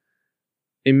won,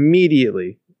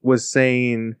 was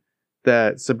saying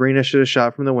that Sabrina should have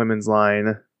shot from the women's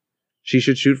line. She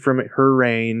should shoot from her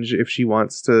range if she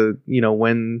wants to,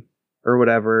 win or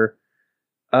whatever.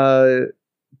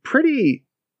 Pretty,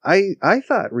 I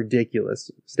thought ridiculous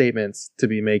statements to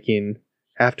be making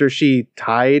after she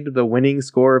tied the winning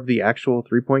score of the actual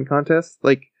 3-point contest.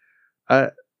 Like,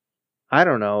 I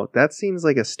don't know. That seems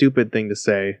like a stupid thing to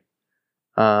say.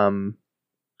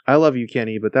 I love you,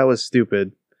 Kenny, but that was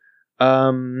stupid.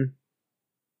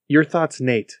 Your thoughts,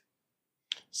 Nate?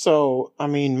 So, I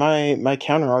mean, my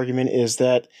counter argument is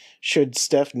that should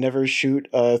Steph never shoot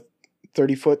a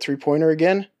 30-foot 3-pointer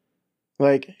again?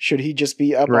 Like, should he just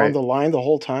be up on the line the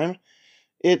whole time?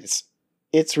 It's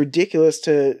ridiculous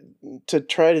to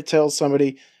try to tell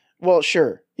somebody, well,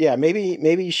 sure, yeah,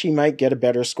 maybe she might get a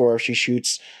better score if she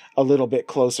shoots a little bit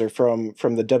closer from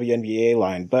the WNBA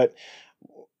line. But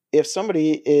if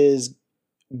somebody is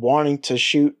wanting to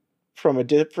shoot from a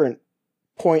different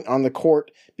point on the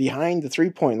court behind the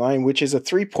 3-point line, which is a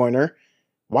 3-pointer,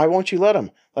 why won't you let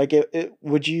them? Like,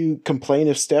 would you complain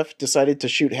if Steph decided to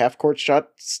shoot half-court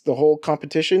shots the whole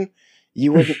competition?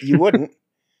 You wouldn't. You wouldn't.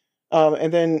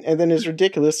 And then it's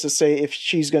ridiculous to say if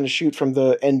she's going to shoot from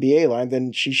the NBA line,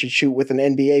 then she should shoot with an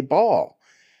NBA ball.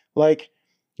 Like,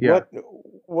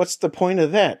 what's the point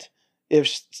of that? If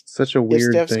such a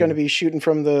weird Steph's thing. going to be shooting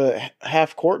from the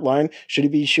half-court line, should he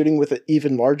be shooting with an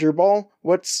even larger ball?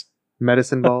 What's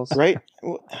medicine balls? Right?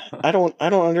 I don't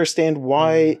understand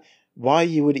why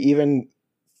you would even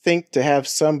think to have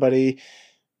somebody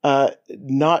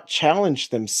not challenge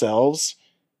themselves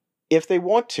if they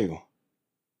want to.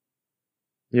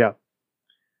 Yeah.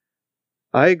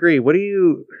 I agree.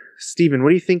 Steven, what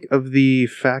do you think of the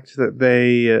fact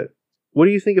that what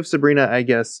do you think of Sabrina, I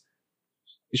guess,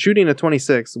 shooting a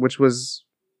 26, which was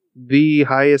the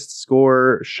highest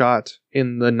score shot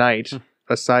in the night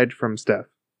aside from Steph?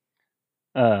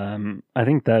 I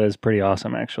think that is pretty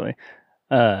awesome, actually.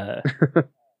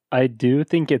 I do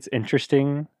think it's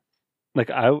interesting like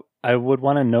I would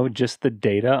want to know just the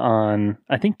data on.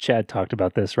 I think Chad talked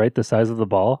about this, right? The size of the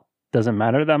ball doesn't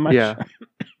matter that much. Yeah.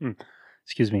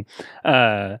 Excuse me.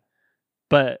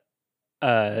 But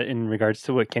in regards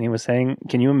to what Kenny was saying,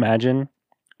 can you imagine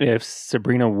if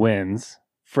Sabrina wins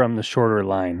from the shorter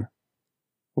line?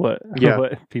 What Yeah.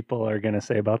 what people are gonna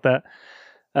say about that?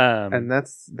 And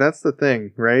that's the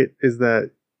thing, right? Is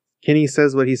that Kenny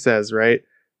says what he says, right?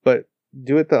 But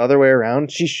do it the other way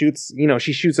around. She shoots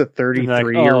a 33 like,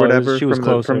 or whatever she was from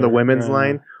the closer. women's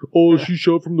line. Oh, she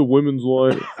shot from the women's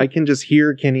line. I can just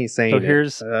hear Kenny saying So it.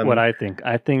 here's what I think.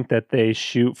 I think that they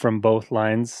shoot from both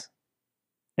lines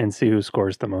and see who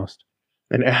scores the most.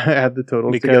 And add the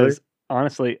totals Because together.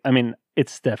 honestly, I mean,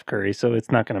 it's Steph Curry, so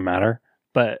it's not going to matter.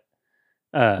 But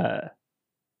I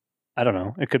don't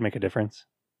know. It could make a difference.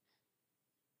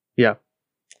 Yeah.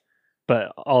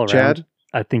 But all around, Chad?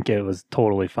 I think it was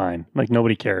totally fine. Like,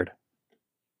 nobody cared.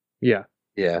 Yeah.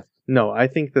 Yeah. No, I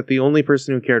think that the only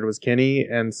person who cared was Kenny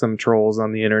and some trolls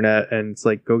on the internet, and it's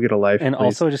like, go get a life. And please.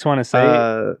 also, I just want to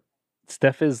say,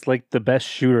 Steph is like the best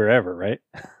shooter ever, right?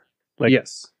 Like,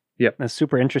 yes. Yep. That's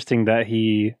super interesting that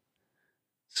he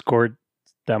scored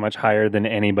that much higher than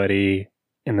anybody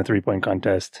in the 3-point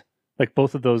contest. Like,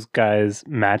 both of those guys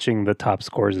matching the top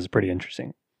scores is pretty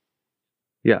interesting.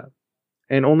 Yeah.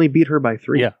 And only beat her by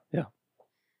 3. Yeah.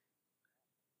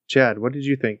 Chad, what did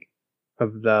you think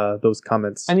of those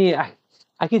comments? I mean,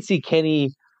 I could see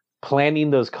Kenny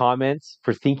planning those comments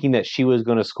for thinking that she was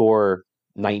going to score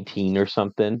 19 or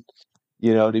something.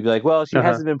 To be like, well, she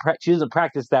hasn't been she doesn't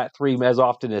practice that 3 as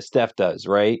often as Steph does,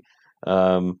 right?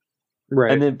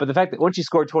 Right. And then, but the fact that once she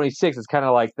scored 26, it's kind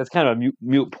of like that's kind of a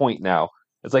mute point now.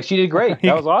 It's like she did great.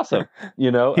 That was awesome. He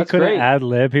that's couldn't great. ad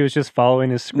lib. He was just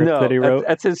following his script that he wrote.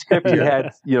 That's his script he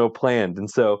had, planned. And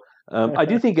so I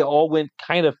do think it all went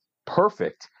kind of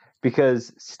perfect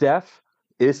because Steph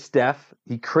is Steph.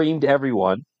 He creamed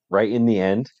everyone right in the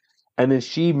end, and then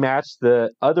she matched the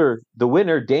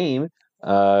winner, Dame,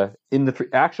 in the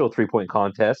actual 3-point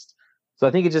contest. So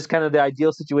I think it's just kind of the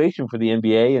ideal situation for the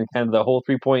NBA and kind of the whole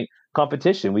 3-point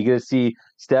competition. We get to see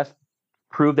Steph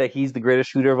prove that he's the greatest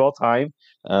shooter of all time,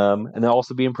 and then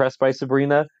also be impressed by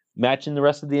Sabrina matching the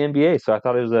rest of the NBA. So I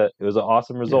thought it was an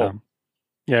awesome result.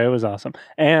 Yeah, it was awesome.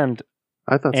 And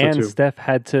I thought so too. Steph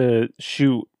had to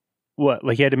shoot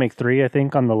he had to make 3, I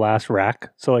think, on the last rack.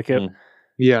 So like it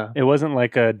wasn't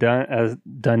like a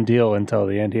done deal until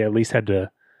the end. He at least had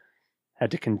to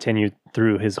continue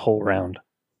through his whole round.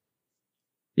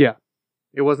 Yeah.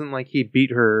 It wasn't like he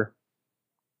beat her.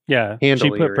 Yeah. She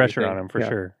put pressure on him for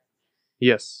sure.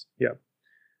 Yes. Yeah.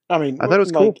 I mean, I thought it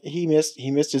was cool. He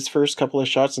missed his first couple of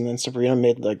shots, and then Sabrina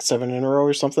made like 7 in a row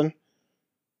or something.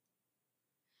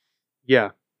 Yeah.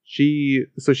 She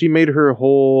made her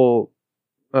whole.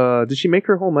 Did she make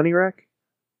her whole money rack?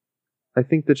 I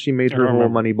think that she made her whole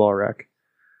money ball rack.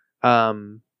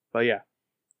 But yeah,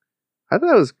 I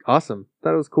thought it was awesome.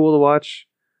 Thought it was cool to watch.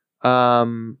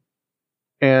 And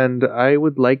I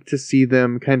would like to see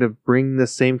them kind of bring the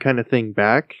same kind of thing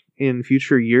back in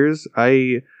future years.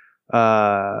 I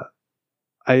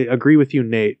agree with you,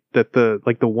 Nate, that the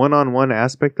one-on-one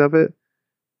aspect of it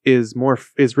is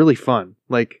really fun.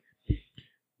 Like,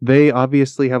 they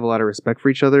obviously have a lot of respect for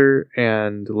each other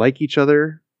and like each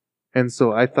other, and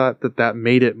so I thought that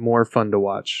made it more fun to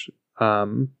watch.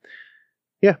 Yeah,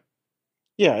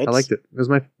 I liked it. It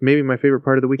was maybe my favorite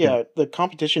part of the weekend. Yeah, the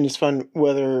competition is fun,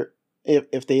 whether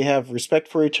if they have respect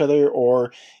for each other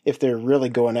or if they're really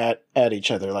going at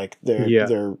each other, like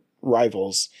they're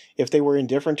rivals. If they were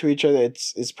indifferent to each other,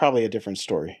 it's probably a different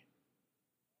story.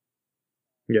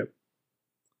 Yep.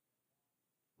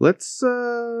 Let's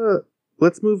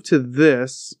move to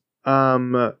this.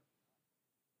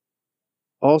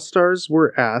 All-Stars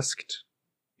were asked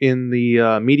in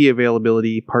the media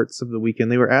availability parts of the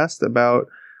weekend. They were asked about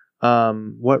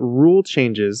what rule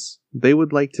changes they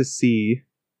would like to see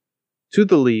to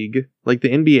the league, like the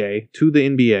NBA, to the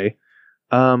NBA.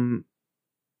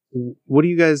 What do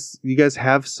you guys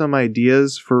have some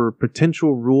ideas for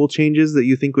potential rule changes that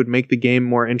you think would make the game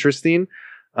more interesting?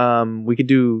 We could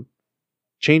do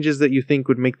changes that you think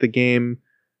would make the game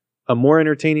a more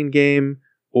entertaining game,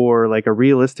 or like a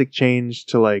realistic change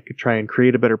to like try and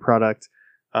create a better product.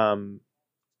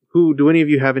 Do any of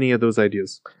you have any of those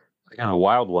ideas? I got a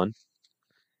wild one.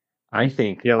 I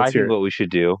think what we should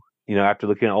do, after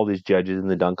looking at all these judges in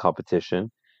the dunk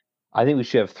competition, I think we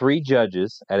should have 3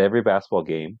 judges at every basketball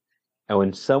game. And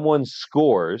when someone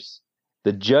scores,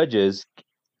 the judges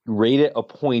rate it a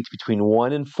point between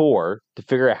 1 and 4 to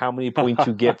figure out how many points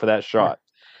you get for that shot.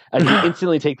 And you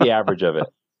instantly take the average of it.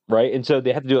 right? And so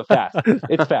they have to do it fast.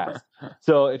 It's fast.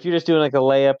 So if you're just doing like a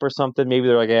layup or something, maybe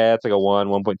they're like, yeah, it's like a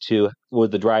 1.2. What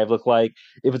would the drive look like?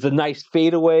 If it's a nice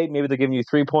fadeaway, maybe they're giving you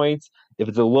 3 points. If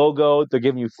it's a logo, they're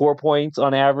giving you 4 points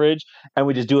on average. And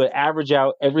we just do it average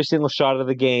out every single shot of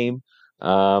the game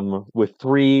with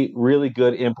 3 really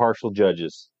good impartial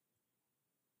judges.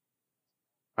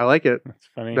 I like it. That's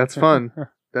funny. That's fun.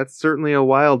 That's certainly a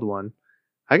wild one.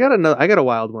 I got a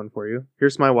wild one for you.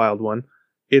 Here's my wild one.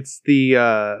 It's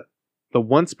the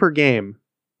once per game.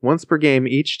 Once per game,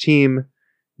 each team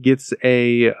gets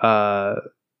a I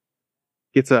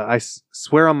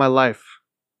swear on my life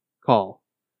call,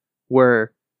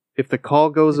 where if the call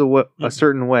goes a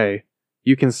certain way,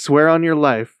 you can swear on your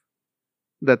life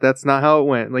that that's not how it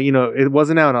went. Like, it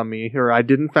wasn't out on me, or I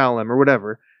didn't foul him, or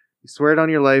whatever. You swear it on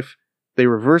your life. They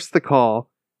reverse the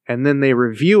call, and then they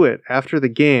review it after the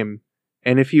game.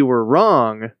 And if you were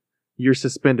wrong, you're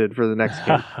suspended for the next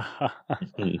game.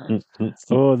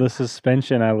 Oh, the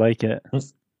suspension! I like it.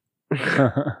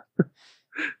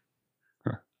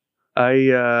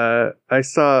 I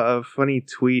saw a funny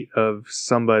tweet of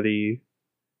somebody.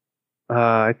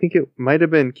 I think it might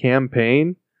have been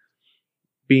Campaign,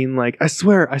 being like, "I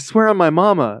swear on my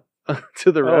mama,"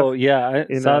 to the ref. Oh yeah,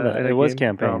 I saw that. It was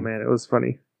Campaign. Oh man, it was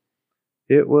funny.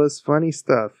 It was funny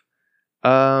stuff.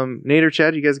 Nate or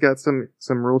Chad, you guys got some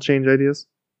rule change ideas?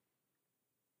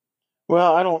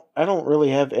 Well, I don't really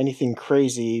have anything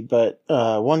crazy, but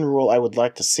one rule I would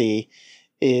like to see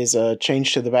is a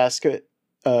change to the basket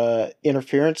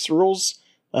interference rules,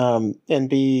 and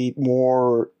be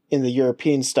more in the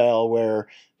European style, where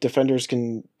defenders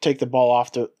can take the ball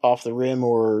off the rim,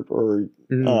 or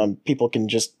people can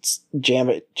just jam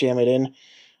it in.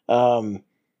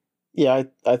 Yeah,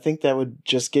 I think that would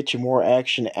just get you more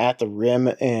action at the rim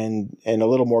and a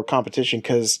little more competition,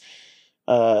 because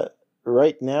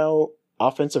right now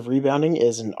offensive rebounding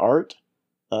is an art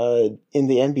in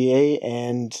the NBA,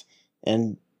 and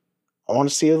I want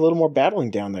to see a little more battling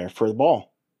down there for the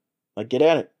ball. Like, get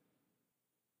at it.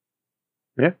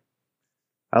 Yeah,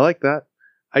 I like that.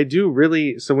 I do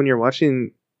really. So when you're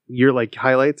watching your like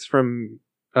highlights from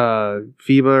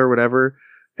FIBA or whatever,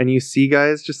 and you see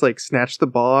guys just like snatch the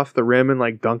ball off the rim and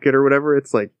like dunk it or whatever,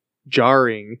 it's like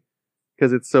jarring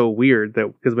because it's so weird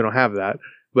because we don't have that.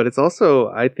 But it's also,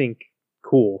 I think,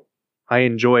 cool. I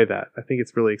enjoy that. I think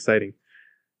it's really exciting.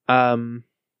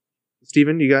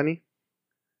 Steven, you got any?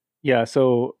 Yeah,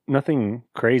 so nothing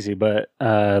crazy, but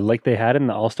like they had in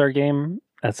the All-Star game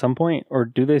at some point, or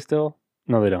do they still?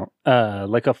 No, they don't.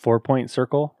 Like a 4-point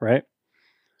circle, right?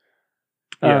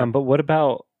 Yeah. But what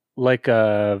about like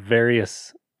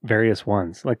various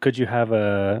ones? Like, could you have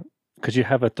a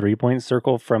 3-point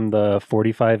circle from the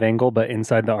 45 angle, but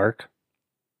inside the arc?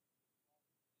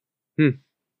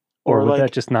 Or would like,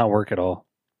 that just not work at all?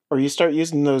 Or you start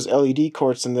using those LED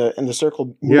courts and the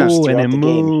circle Yeah. moves Ooh, throughout and it the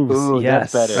game. moves. Ooh,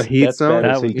 Yes, that's better. A heat That's zone? better.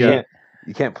 That So would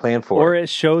you can't plan for or it. it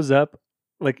shows up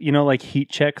like, like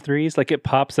heat check threes, like it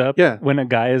pops up Yeah. when a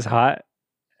guy is hot,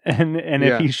 and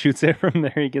Yeah. if he shoots it from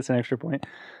there, he gets an extra point.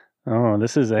 Oh,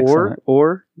 this is excellent.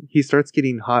 Or he starts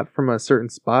getting hot from a certain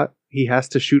spot. He has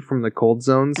to shoot from the cold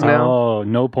zones now Oh,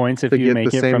 no points if to you get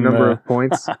make the it same from number the of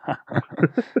points.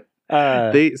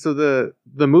 So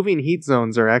the moving heat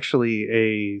zones are actually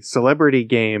a celebrity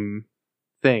game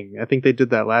thing. I think they did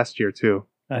that last year too.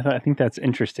 I think that's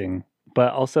interesting,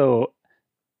 but also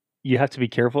you have to be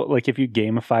careful. Like if you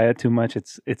gamify it too much,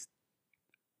 it's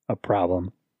a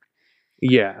problem.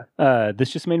 Yeah.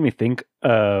 This just made me think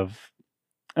of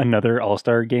another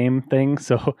All-Star game thing.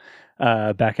 So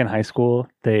back in high school,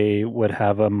 they would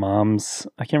have a moms.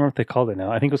 I can't remember what they called it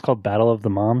now. I think it was called Battle of the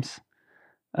Moms.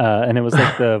 And it was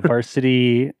like the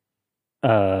varsity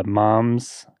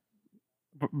moms,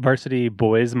 varsity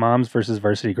boys moms versus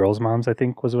varsity girls moms, I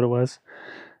think was what it was.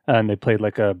 And they played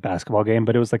like a basketball game,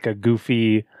 but it was like a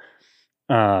goofy,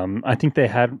 I think they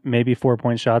had maybe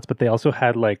 4-point shots, but they also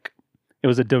had like, it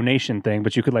was a donation thing,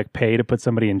 but you could like pay to put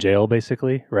somebody in jail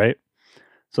basically, right?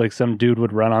 So like some dude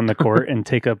would run on the court and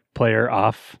take a player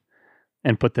off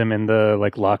and put them in the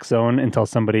like lock zone until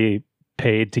somebody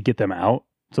paid to get them out.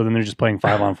 So then they're just playing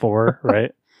 5-on-4,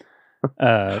 right?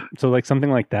 So like something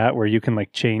like that where you can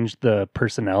like change the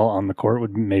personnel on the court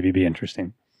would maybe be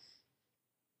interesting.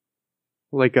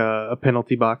 Like a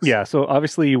penalty box. Yeah, so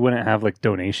obviously you wouldn't have like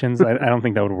donations. I don't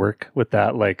think that would work with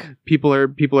that like People are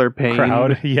paying.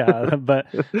 crowd. Yeah, but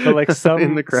like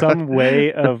In the crowd. some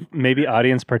way of maybe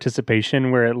audience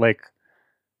participation where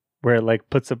it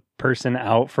puts a person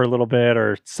out for a little bit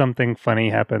or something funny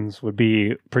happens would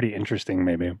be pretty interesting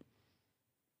maybe.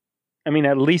 I mean,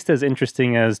 at least as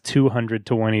interesting as 200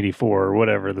 to 184 or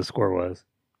whatever the score was.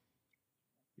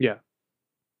 Yeah.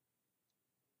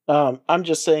 I'm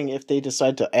just saying if they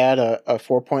decide to add a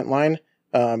 4-point line,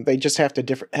 they just have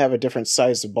to have a different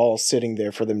size of ball sitting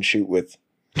there for them to shoot with.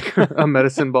 A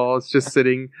medicine ball is just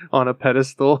sitting on a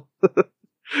pedestal.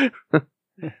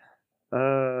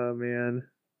 Oh, man.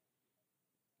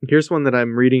 Here's one that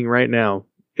I'm reading right now.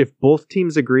 If both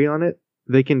teams agree on it,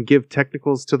 they can give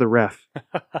technicals to the ref.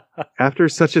 After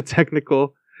such a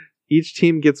technical, each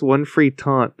team gets one free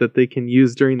taunt that they can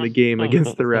use during the game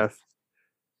against the ref.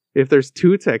 If there's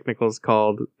 2 technicals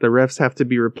called, the refs have to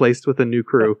be replaced with a new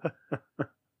crew.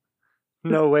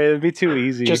 No way, it'd be too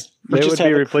easy. They just would have be a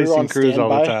crew replacing on crews all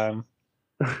the standby.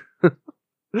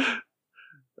 time.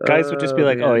 Guys would just be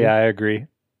like, "Oh man. yeah, I agree."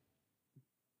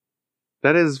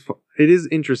 It is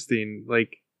interesting.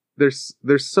 Like there's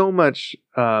so much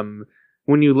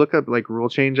when you look up like rule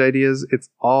change ideas, it's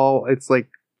like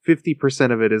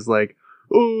 50% of it is like,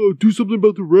 oh, do something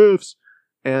about the refs.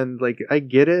 And like I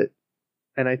get it,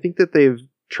 and I think that they've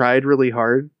tried really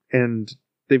hard and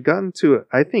they've gotten to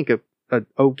I think a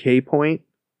okay point.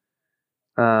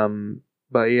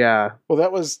 But yeah. Well,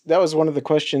 that was one of the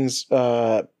questions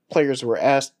players were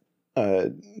asked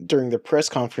during the press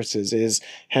conferences is,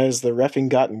 has the reffing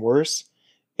gotten worse?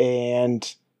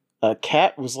 And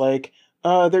Kat was like,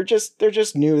 they're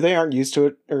just new. They aren't used to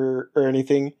it or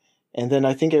anything. And then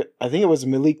I think it was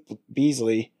Malik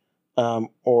Beasley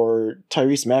or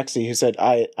Tyrese Maxey who said,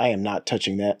 I am not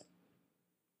touching that.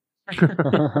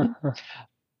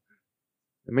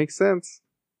 It makes sense.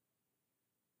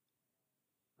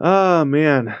 Oh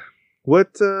man.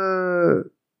 What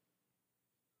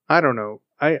I don't know.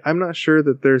 I'm not sure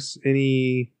that there's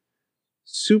any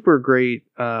super great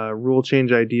rule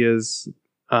change ideas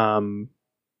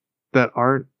that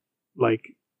aren't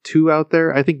like too out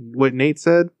there. I think what Nate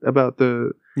said about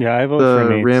the I vote for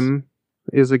Nate's. rim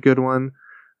is a good one.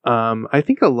 I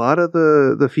think a lot of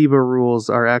the FIBA rules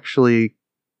are actually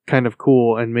kind of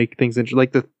cool and make things interesting.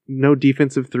 Like the no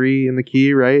defensive 3 in the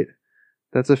key, right?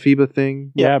 That's a FIBA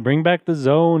thing. Yeah, bring back the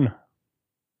zone.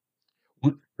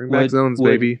 Bring back zones,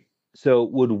 baby. So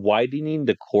would widening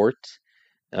the court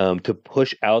to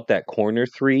push out that corner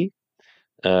 3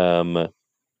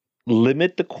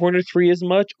 limit the corner 3 as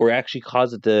much, or actually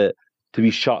cause it to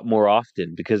be shot more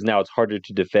often because now it's harder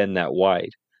to defend that wide?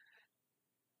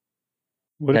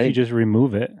 What if you just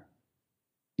remove it?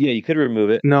 Yeah, you could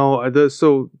remove it. No,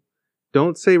 so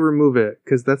don't say remove it,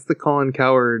 because that's the Colin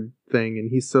Coward thing, and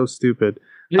he's so stupid.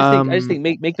 I just think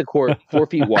make the court 4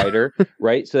 feet wider,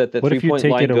 right? So that the 3-point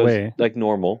line goes away? Like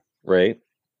normal, right?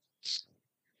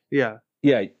 Yeah.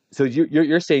 Yeah. So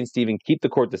you're saying, Steven, keep the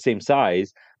court the same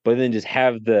size, but then just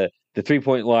have the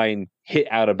 3-point line hit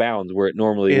out of bounds where it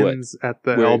normally ends would, at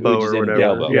the elbow or whatever.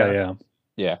 Elbow.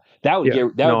 Yeah. That would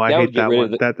get I hate that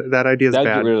one. That idea is bad.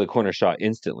 That would get rid of the corner shot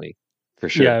instantly, for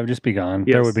sure. Yeah, it would just be gone.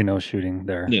 Yes. There would be no shooting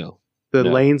there. No. The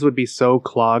lanes would be so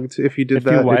clogged if you did if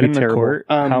that. If you widen the court,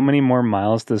 how many more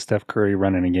miles does Steph Curry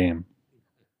run in a game?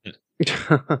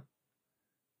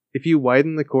 If you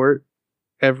widen the court,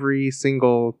 every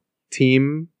single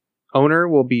team owner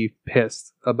will be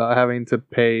pissed about having to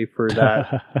pay for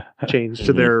that change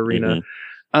to their arena.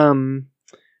 So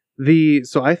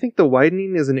I think the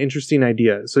widening is an interesting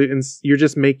idea. So you're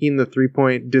just making the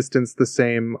 3-point distance the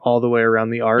same all the way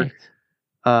around the arc.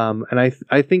 And I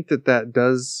think that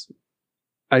does.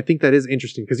 I think that is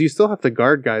interesting because you still have to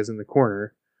guard guys in the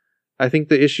corner. I think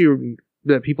the issue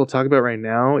that people talk about right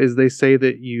now is they say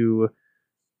that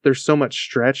there's so much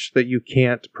stretch that you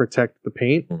can't protect the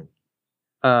paint.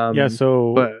 So I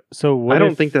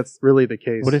don't think that's really the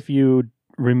case. What if you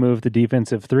remove the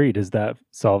defensive 3? Does that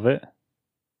solve it?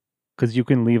 Because you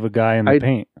can leave a guy in the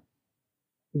paint.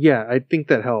 Yeah, I think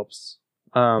that helps.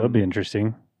 That'd be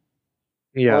interesting.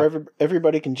 Yeah, or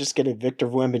everybody can just get a Victor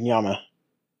Wembanyama.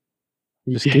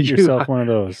 Just get yourself one of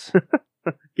those.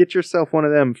 Get yourself one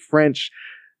of them French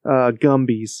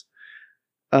Gumbies.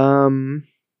 What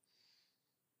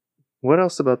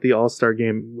else about the All-Star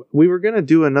game? We were going to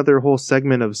do another whole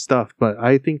segment of stuff, but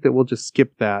I think that we'll just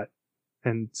skip that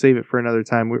and save it for another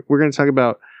time. We're going to talk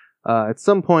about, at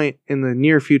some point in the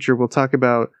near future, we'll talk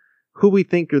about who we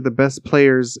think are the best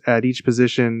players at each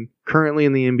position currently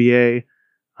in the NBA.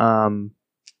 I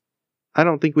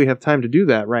don't think we have time to do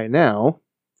that right now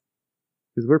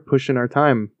because we're pushing our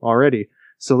time already.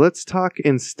 So let's talk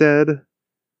instead.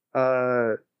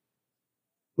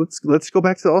 Let's go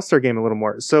back to the All-Star game a little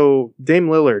more. So Dame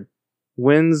Lillard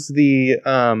wins the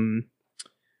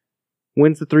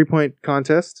 3-point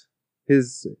contest.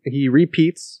 He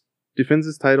repeats, defends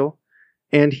his title,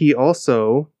 and he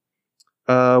also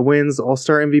wins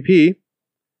All-Star MVP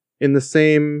in the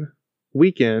same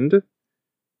weekend.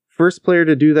 First player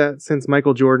to do that since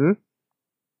Michael Jordan.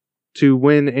 to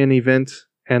win an event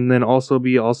and then also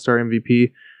be All-Star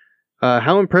MVP.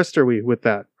 How impressed are we with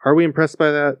that? Are we impressed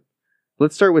by that?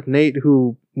 Let's start with Nate,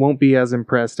 who won't be as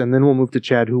impressed, and then we'll move to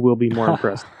Chad, who will be more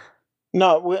impressed.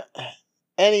 No,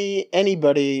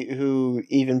 anybody who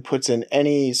even puts in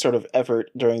any sort of effort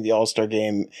during the All-Star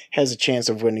game has a chance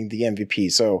of winning the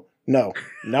MVP. So, no,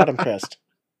 not impressed.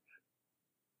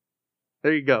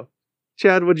 There you go.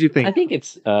 Chad, what'd you think? I think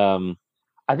it's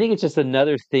just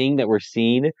another thing that we're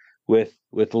seeing with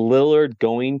Lillard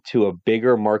going to a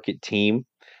bigger market team,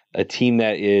 a team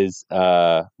that is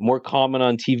more common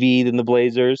on TV than the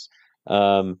Blazers.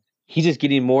 He's just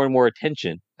getting more and more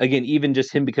attention. Again, even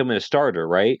just him becoming a starter,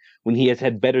 right? When he has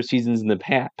had better seasons in the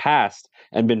past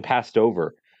and been passed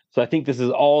over. So I think this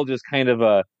is all just kind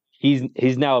of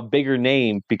he's now a bigger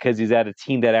name because he's at a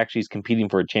team that actually is competing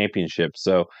for a championship.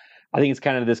 So I think it's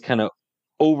kind of this kind of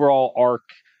overall arc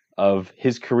of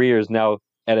his career is now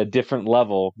at a different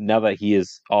level now that he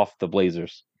is off the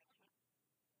Blazers.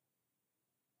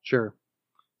 Sure.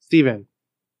 Steven,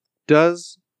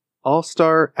 does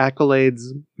All-Star accolades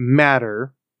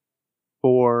matter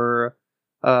for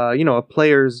a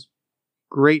player's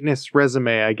greatness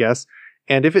resume, I guess?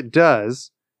 And if it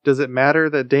does it matter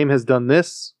that Dame has done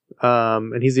this?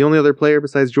 And he's the only other player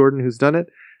besides Jordan who's done it?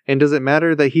 And does it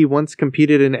matter that he once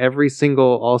competed in every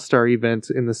single All-Star event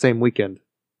in the same weekend?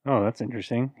 Oh, that's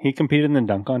interesting. He competed in the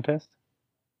dunk contest?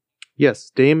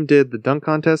 Yes, Dame did the dunk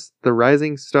contest, the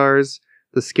Rising Stars,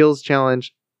 the skills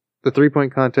challenge, the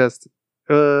 3-point contest.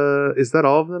 Is that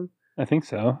all of them? I think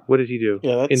so. What did he do?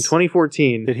 Yeah, in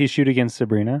 2014. Did he shoot against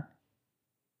Sabrina?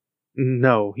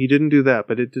 No, he didn't do that,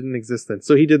 but it didn't exist then.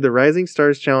 So he did the Rising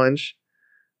Stars challenge,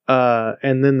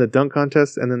 and then the dunk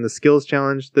contest, and then the skills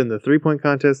challenge, then the 3-point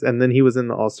contest, and then he was in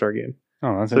the All-Star game.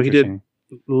 Oh, that's so interesting.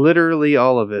 He did literally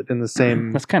all of it in the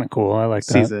same That's kind of cool. I like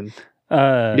that. season.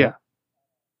 Yeah.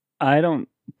 I don't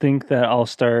think that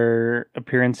All-Star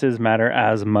appearances matter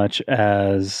as much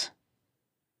as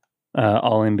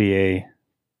All-NBA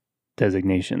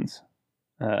designations.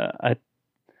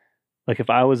 If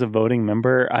I was a voting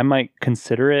member, I might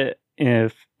consider it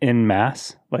if in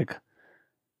mass. Okay,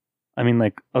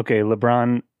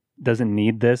 LeBron doesn't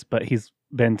need this, but he's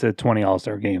been to 20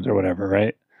 All-Star games or whatever,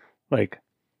 right?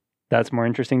 That's more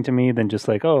interesting to me than just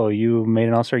you made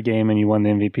an All-Star game and you won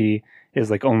the MVP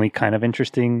is only kind of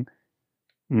interesting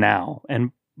now.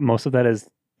 And most of that is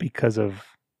because of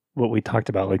what we talked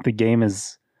about. The game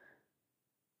is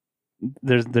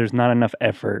there's not enough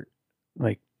effort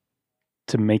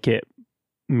to make it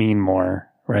mean more,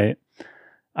 right?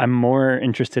 I'm more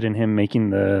interested in him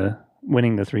winning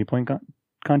the 3-point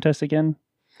contest again.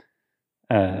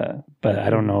 But I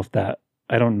don't know if that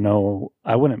I don't know.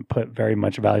 I wouldn't put very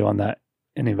much value on that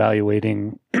in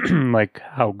evaluating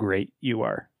how great you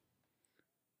are.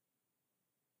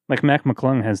 Mac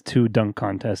McClung has 2 dunk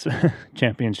contest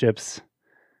championships.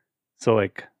 So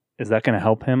is that going to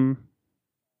help him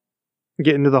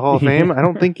get into the Hall of Fame? I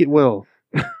don't think it will.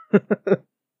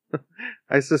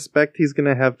 I suspect he's going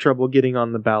to have trouble getting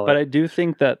on the ballot. But I do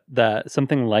think that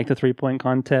something like the 3-point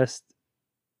contest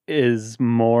is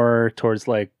more towards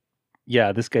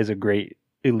this guy's a great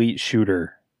elite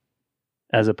shooter,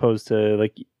 as opposed to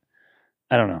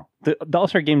I don't know. The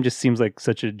All-Star game just seems like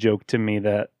such a joke to me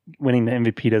that winning the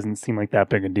MVP doesn't seem like that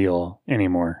big a deal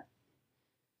anymore.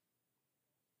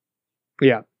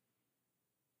 Yeah.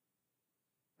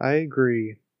 I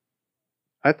agree.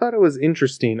 I thought it was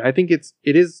interesting. I think it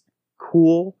is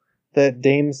cool that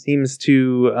Dame seems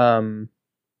to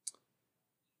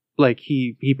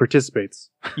he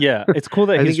participates. Yeah, it's cool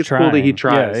that I think it's cool that he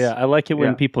tries. Yeah, I like it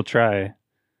when people try.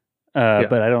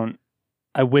 But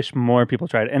I wish more people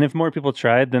tried. And if more people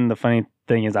tried, then the funny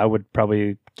thing is I would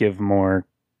probably give more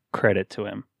credit to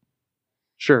him.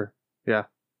 Sure. Yeah.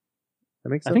 That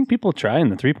makes sense. I think people try in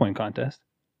the 3-point contest.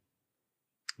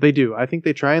 They do. I think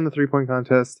they try in the 3-point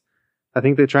contest. I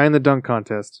think they try in the dunk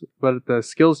contest. But the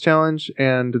skills challenge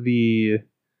and the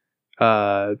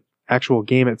actual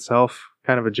game itself,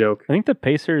 kind of a joke. I think the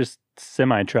Pacers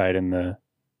semi-tried in the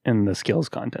skills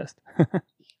contest.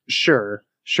 Sure.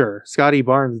 Scotty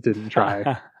Barnes didn't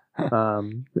try.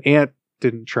 Ant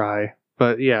didn't try.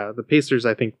 But yeah, the Pacers,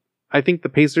 I think the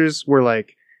Pacers were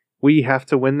we have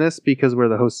to win this because we're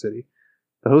the host city.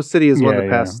 The host city has won the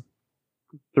past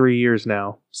 3 years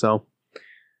now. So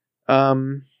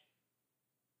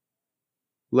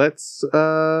let's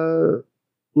go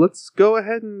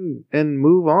ahead and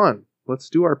move on. Let's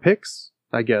do our picks,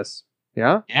 I guess.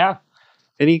 Yeah? Yeah.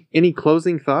 Any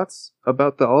closing thoughts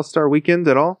about the All-Star weekend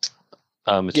at all?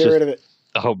 Get rid of it.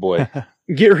 Oh boy.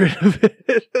 Get rid of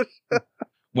it.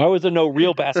 Why was there no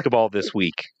real basketball this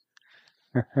week?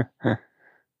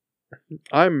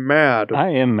 I'm mad. I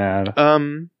am mad.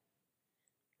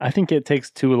 I think it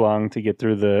takes too long to get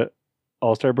through the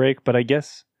All-Star break, but I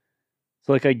guess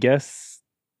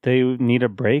they need a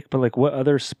break, but like what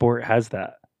other sport has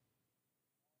that?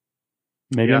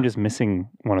 Maybe I'm just missing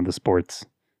one of the sports.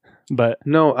 But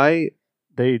no,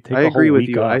 they take I a agree whole with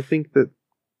week you. off. I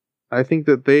think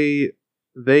that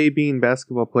they being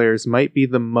basketball players might be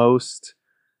the most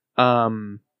I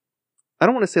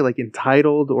don't want to say like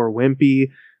entitled or wimpy,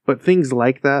 but things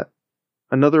like that.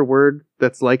 Another word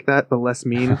that's like that, but less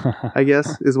mean, I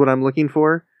guess, is what I'm looking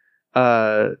for.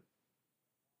 I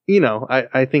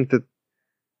think that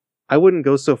I wouldn't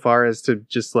go so far as to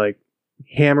just like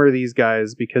hammer these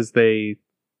guys because they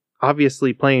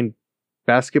obviously playing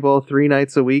basketball 3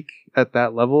 nights a week at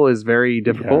that level is very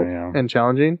difficult and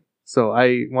challenging. So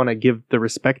I want to give the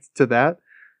respect to that.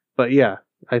 But yeah,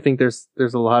 I think there's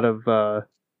a lot of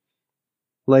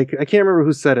like I can't remember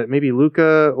who said it. Maybe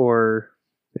Luca or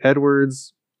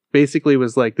Edwards basically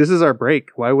was like, "This is our break.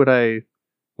 Why would I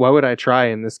try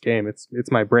in this game? It's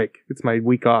my break. It's my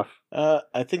week off."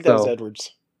 I think that was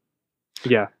Edwards.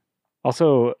 Yeah.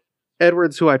 Also,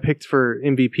 Edwards, who I picked for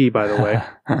MVP, by the way.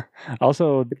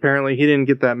 Also, apparently he didn't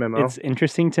get that memo. It's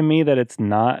interesting to me that it's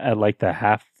not at like the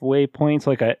halfway points.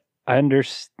 Like I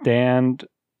understand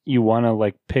you want to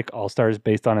like pick all-stars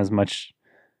based on as much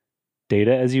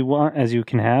data as you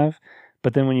can have.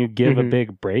 But then when you give a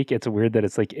big break, it's weird that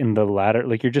it's like in the latter,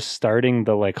 like you're just starting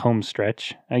the like home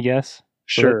stretch, I guess.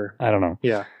 Sure. I don't know.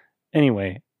 Yeah.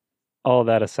 Anyway, all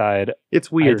that aside,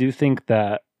 it's weird. I do think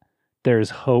that there's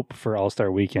hope for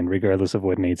All-Star Weekend, regardless of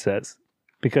what Nate says,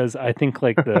 because I think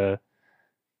like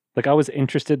like I was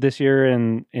interested this year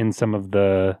in some of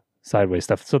the sideways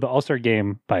stuff. So the All-Star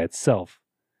game by itself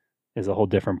is a whole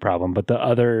different problem, but the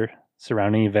other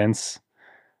surrounding events,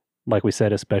 like we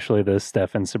said, especially the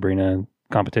Steph and Sabrina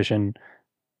competition,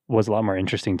 was a lot more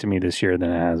interesting to me this year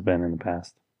than it has been in the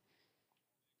past.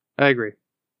 I agree.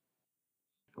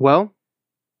 Well,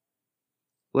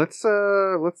 let's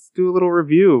do a little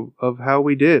review of how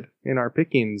we did in our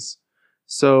pickings.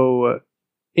 So,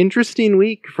 interesting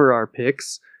week for our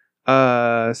picks.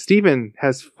 Steven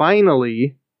has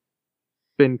finally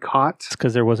been caught. It's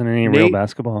because there wasn't any real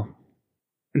basketball.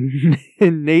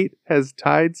 Nate has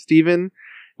tied Steven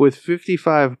with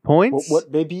 55 points.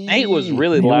 What baby? Nate was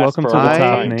really last welcome for to the a long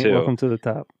top, time, Nate. too. Welcome to the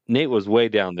top. Nate was way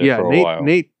down there for a while.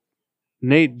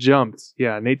 Nate jumped.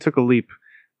 Yeah, Nate took a leap.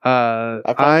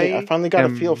 I finally got a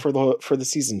feel for the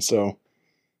season, so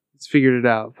it's figured it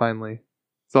out finally.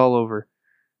 It's all over.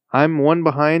 I'm 1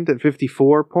 behind at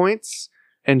 54 points,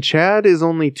 and Chad is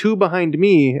only 2 behind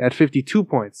me at 52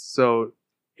 points. So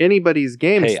anybody's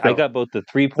game. Hey, still. I got both the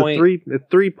 3-point, the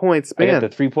 3-point span. I got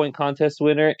the 3-point contest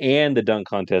winner and the dunk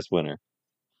contest winner.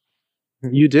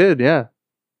 You did, yeah. It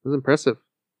was impressive.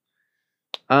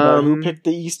 Who picked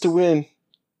the East to win?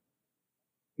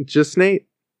 Just Nate.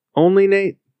 Only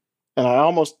Nate. And I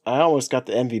almost got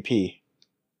the MVP.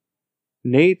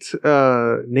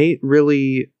 Nate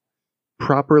really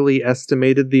properly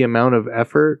estimated the amount of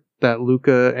effort that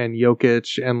Luka and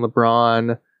Jokic and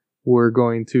LeBron were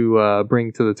going to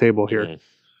bring to the table here. Mm-hmm.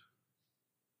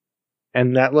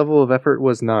 And that level of effort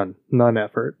was none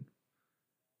effort.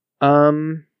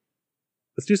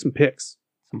 Let's do some picks.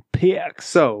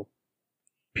 So,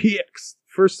 picks.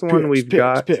 First one we've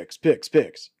got picks.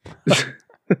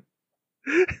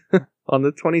 on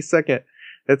the 22nd.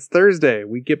 It's Thursday.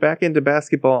 We get back into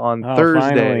basketball on Thursday.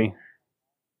 Finally.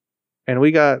 And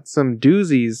we got some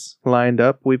doozies lined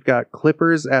up. We've got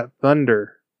Clippers at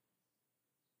Thunder.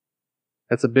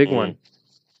 That's a big one.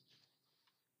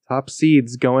 Top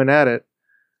seeds going at it.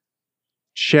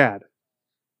 Chad.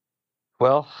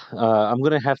 Well, I'm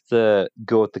going to have to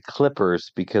go with the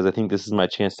Clippers because I think this is my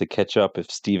chance to catch up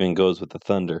if Steven goes with the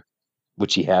Thunder,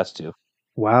 which he has to.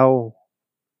 Wow.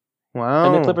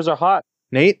 And the Clippers are hot.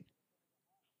 Nate?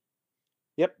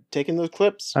 Yep, taking those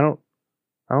Clips. I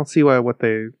don't see why what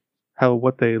they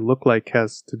look like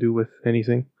has to do with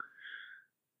anything.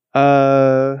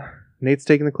 Nate's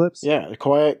taking the Clips? Yeah,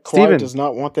 Kawhi does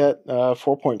not want that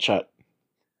 4-point shot.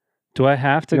 Do I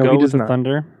have to go with the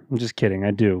Thunder? I'm just kidding.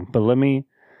 I do. But let me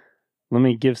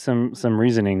give some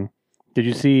reasoning. Did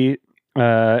you see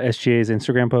SGA's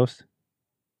Instagram post?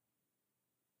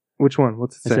 Which one?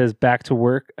 What's it say? It says, "Back to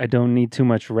work. I don't need too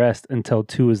much rest until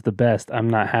 2 is the best. I'm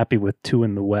not happy with 2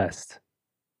 in the West."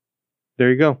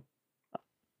 There you go.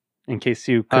 In case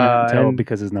you couldn't tell,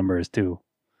 because his number is 2.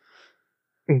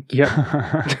 Yep.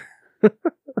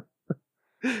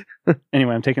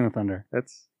 Anyway, I'm taking the Thunder.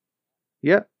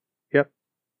 Yep.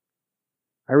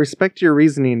 I respect your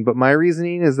reasoning, but my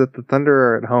reasoning is that the Thunder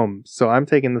are at home, so I'm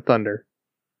taking the Thunder.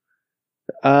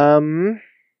 Same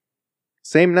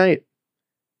night.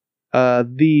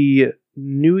 The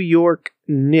New York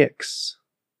Knicks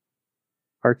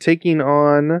are taking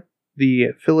on the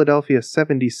Philadelphia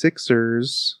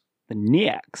 76ers. The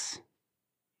Knicks.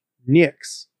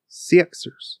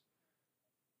 Sixers.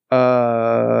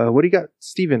 What do you got,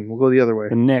 Steven? We'll go the other way.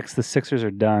 The Knicks. The Sixers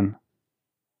are done.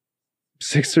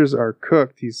 Sixers are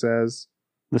cooked, he says.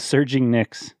 The surging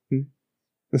Knicks.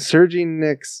 The surging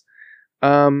Knicks.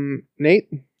 Nate?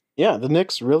 Yeah, the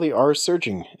Knicks really are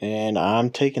surging, and I'm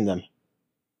taking them.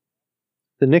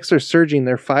 The Knicks are surging.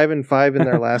 They're 5-5 in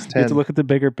their last You 10. have to look at the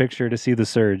bigger picture to see the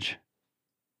surge.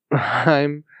 I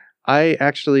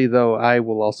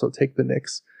will also take the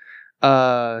Knicks.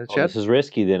 Oh, Chad? this is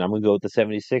risky then. I'm going to go with the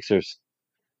 76ers.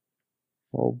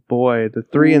 Oh boy, the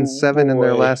 3-7 in their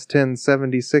boy. last 10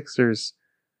 76ers.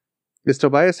 Is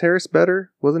Tobias Harris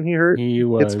better? Wasn't he hurt? He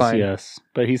was, It's fine. yes.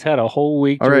 But he's had a whole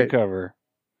week All to right. recover.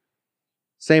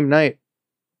 Same night.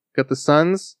 Got the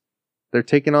Suns. They're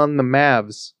taking on the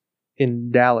Mavs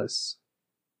in Dallas.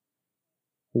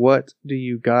 What do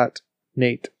you got,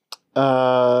 Nate?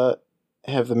 Have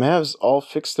the Mavs all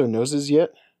fixed their noses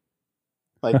yet?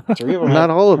 Like three of them. Not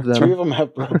all of Three them. of them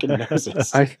have broken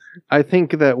noses. I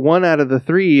think that one out of the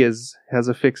three has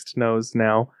a fixed nose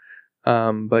now.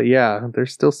 But yeah,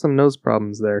 there's still some nose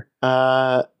problems there.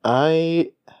 This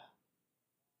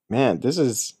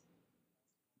is.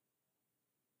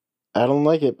 I don't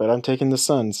like it, but I'm taking the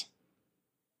Suns.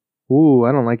 Ooh,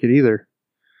 I don't like it either.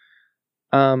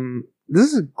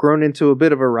 This has grown into a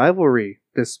bit of a rivalry,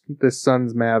 this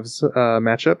Suns Mavs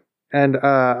matchup, and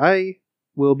I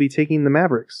will be taking the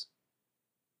Mavericks.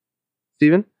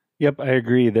 Steven? Yep, I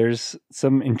agree. There's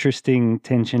some interesting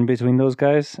tension between those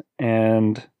guys,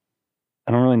 and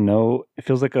I don't really know. It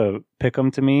feels like a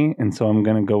pick-em to me, and so I'm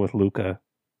going to go with Luka.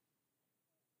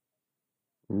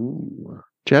 Ooh.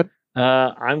 Chad?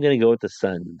 I'm going to go with the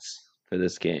Suns for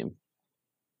this game.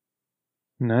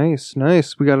 Nice.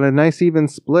 We got a nice even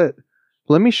split.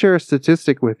 Let me share a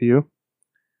statistic with you.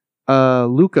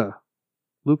 Luka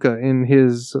in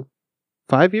his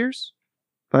 5 years,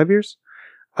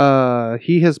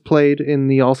 he has played in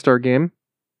the All-Star game.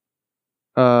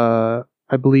 I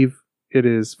believe it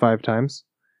is 5 times.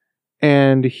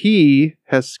 And he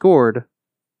has scored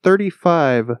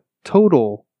 35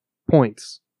 total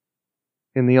points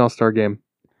in the All-Star game.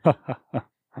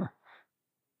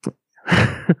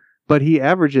 But he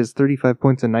averages 35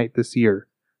 points a night this year.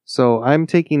 So I'm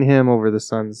taking him over the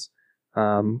Suns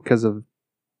because of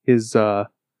his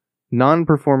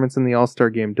non-performance in the All-Star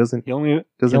game doesn't He only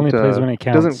plays when it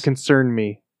counts. doesn't concern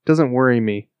me. Doesn't worry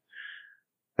me.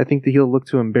 I think that he'll look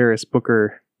to embarrass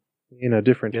Booker in a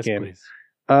different Yes, game. please.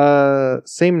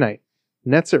 Same night.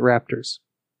 Nets at Raptors.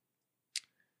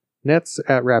 This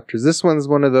one's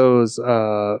one of those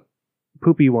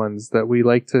poopy ones that we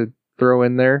like to throw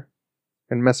in there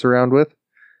and mess around with.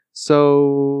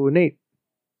 So, Nate.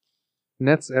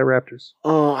 Nets at Raptors.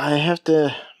 Oh,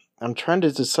 I'm trying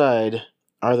to decide,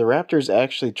 are the Raptors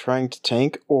actually trying to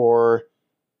tank, or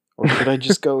should I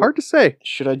just go Hard to say.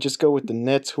 Should I just go with the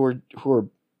Nets who are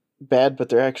bad, but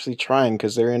they're actually trying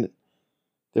because they're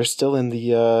still in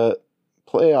the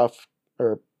playoff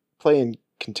or play-in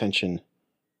contention.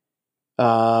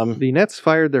 The Nets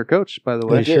fired their coach, by the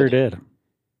way. They sure did.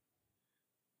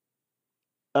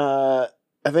 I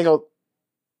think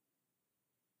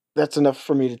that's enough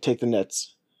for me to take the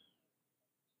Nets.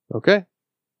 Okay.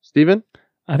 Steven?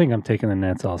 I think I'm taking the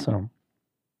Nets also.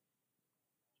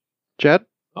 Chad?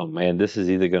 Oh man, this is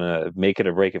either going to make it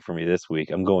or break it for me this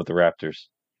week. I'm going with the Raptors.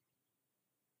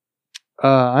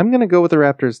 I'm going to go with the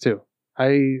Raptors, too.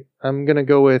 I'm going to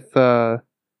go with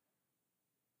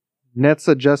Nets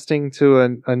adjusting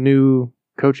to a new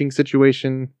coaching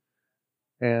situation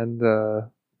and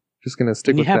just going to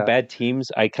stick When you with have that. bad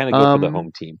teams, I kind of go for the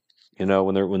home team. You know,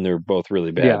 when they're both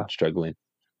really bad and struggling.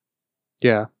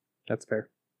 Yeah, that's fair.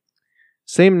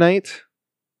 Same night.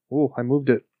 Oh, I moved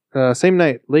it. Same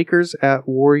night. Lakers at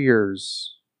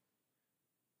Warriors.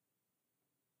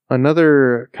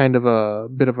 Another kind of a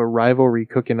bit of a rivalry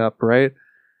cooking up, right?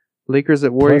 Lakers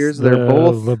at Warriors. Plus They're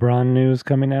both LeBron news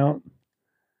coming out.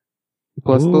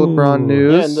 plus the Ooh. LeBron Yeah,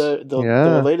 news. and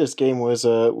the latest game was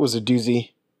a doozy.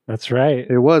 That's right.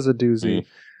 It was a doozy.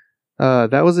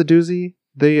 That was a doozy.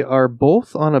 They are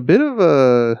both on a bit of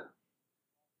a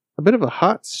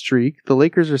hot streak. The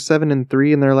Lakers are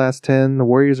 7-3 in their last 10. The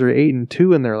Warriors are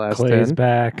 8-2 in their last Clay's 10.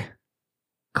 back.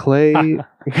 Clay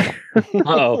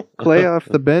Oh, Clay off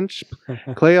the bench.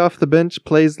 Clay off the bench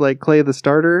plays like Clay the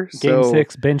starter. Game so,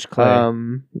 6 bench Clay.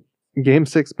 Game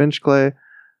 6 bench Clay.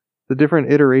 The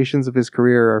different iterations of his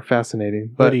career are fascinating.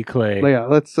 But Buddy Clay. yeah,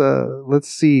 let's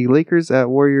see. Lakers at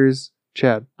Warriors.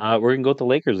 Chad. We're gonna go with the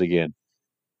Lakers again.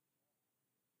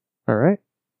 All right.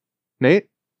 Nate.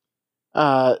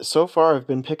 So far I've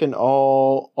been picking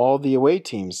all the away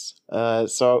teams.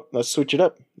 So let's switch it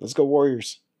up. Let's go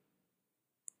Warriors.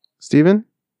 Steven.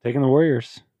 Taking the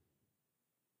Warriors.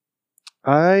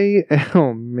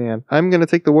 Oh man, I'm gonna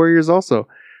take the Warriors also.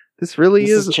 This really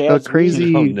This is is a Chad's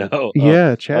crazy. Oh no!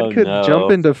 Yeah, Chad oh, could no.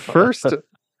 jump into first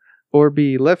or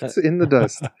be left in the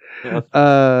dust.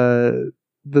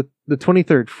 The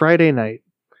 23rd, Friday night,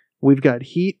 we've got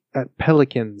Heat at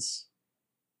Pelicans.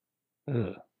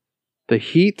 Ugh. The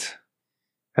Heat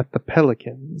at the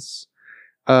Pelicans.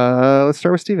 Let's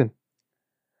start with Steven.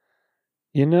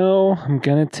 You know, I'm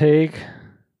going to take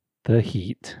the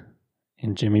Heat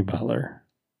and Jimmy Butler.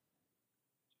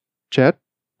 Chad.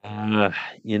 I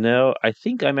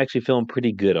think I'm actually feeling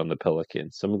pretty good on the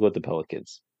Pelicans. So I'm gonna go with the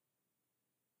Pelicans.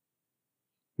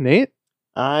 Nate.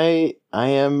 I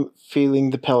am feeling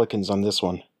the Pelicans on this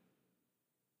one.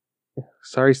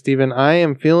 Sorry, Steven. I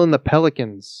am feeling the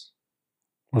Pelicans.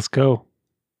 Let's go.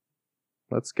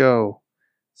 Let's go.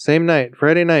 Same night,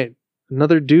 Friday night.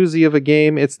 Another doozy of a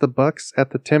game. It's the Bucks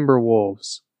at the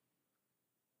Timberwolves.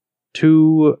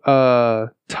 Two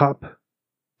top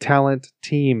talent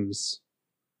teams.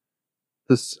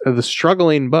 The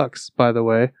struggling Bucks, by the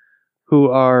way, who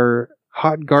are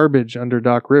hot garbage under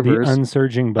Doc Rivers. The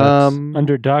unsurging Bucks.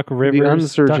 Under Doc Rivers. Doc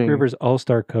unsurging. Rivers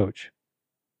all-star coach.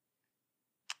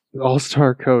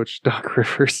 All-star coach, Doc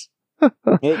Rivers.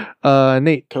 Hey,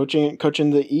 Nate. coaching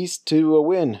the East to a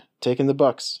win, taking the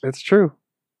Bucks. That's true.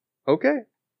 Okay.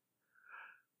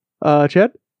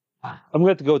 Chad? I'm gonna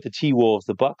have to go with the T-Wolves.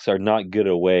 The Bucks are not good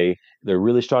away. They're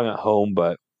really strong at home,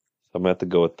 but I'm gonna have to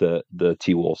go with the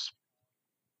T-Wolves.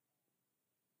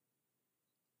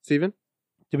 Steven?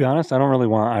 To be honest, I don't really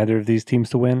want either of these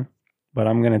teams to win, but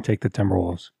I'm going to take the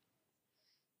Timberwolves.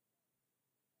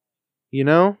 You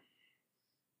know,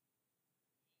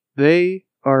 they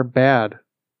are bad,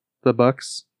 the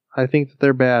Bucks. I think that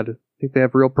they're bad. I think they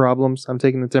have real problems. I'm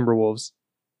taking the Timberwolves.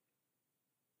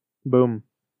 Boom.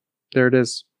 There it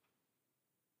is.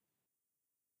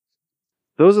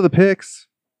 Those are the picks.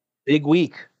 Big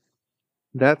week.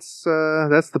 That's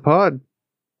the pod.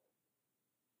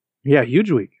 Yeah, huge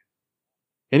week.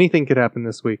 Anything could happen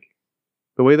this week.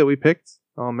 The way that we picked,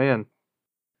 oh man.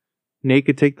 Nate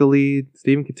could take the lead.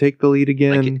 Steven could take the lead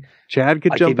again. Chad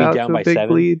could I jump could be out down to a by big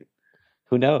 7. lead.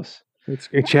 Who knows?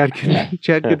 Chad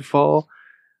could fall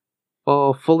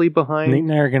fully behind. Nate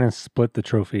and I are going to split the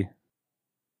trophy.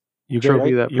 You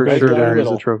Trophy guys- that you for guys sure go there is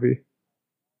down. a trophy.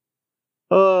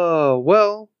 Oh,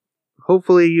 well,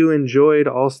 hopefully you enjoyed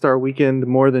All-Star Weekend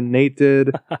more than Nate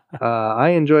did. I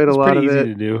enjoyed a It's lot pretty of easy it.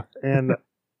 to do. And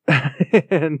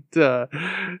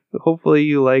hopefully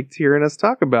you liked hearing us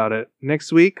talk about it.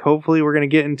 Next week, hopefully we're going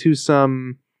to get into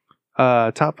some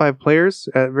top 5 players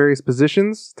at various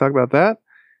positions, talk about that.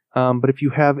 But if you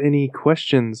have any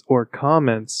questions or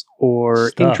comments or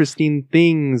Stuff. interesting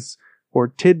things or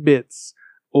tidbits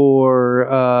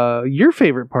or your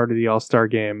favorite part of the All-Star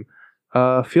game,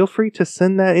 feel free to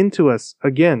send that in to us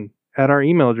again at our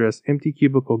email address,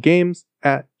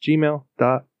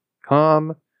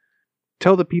 emptycubiclegames@gmail.com.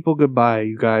 Tell the people goodbye,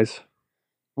 you guys.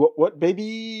 What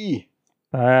baby?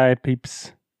 Bye,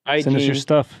 peeps. Hi, Send us your team.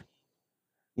 stuff.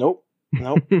 Nope.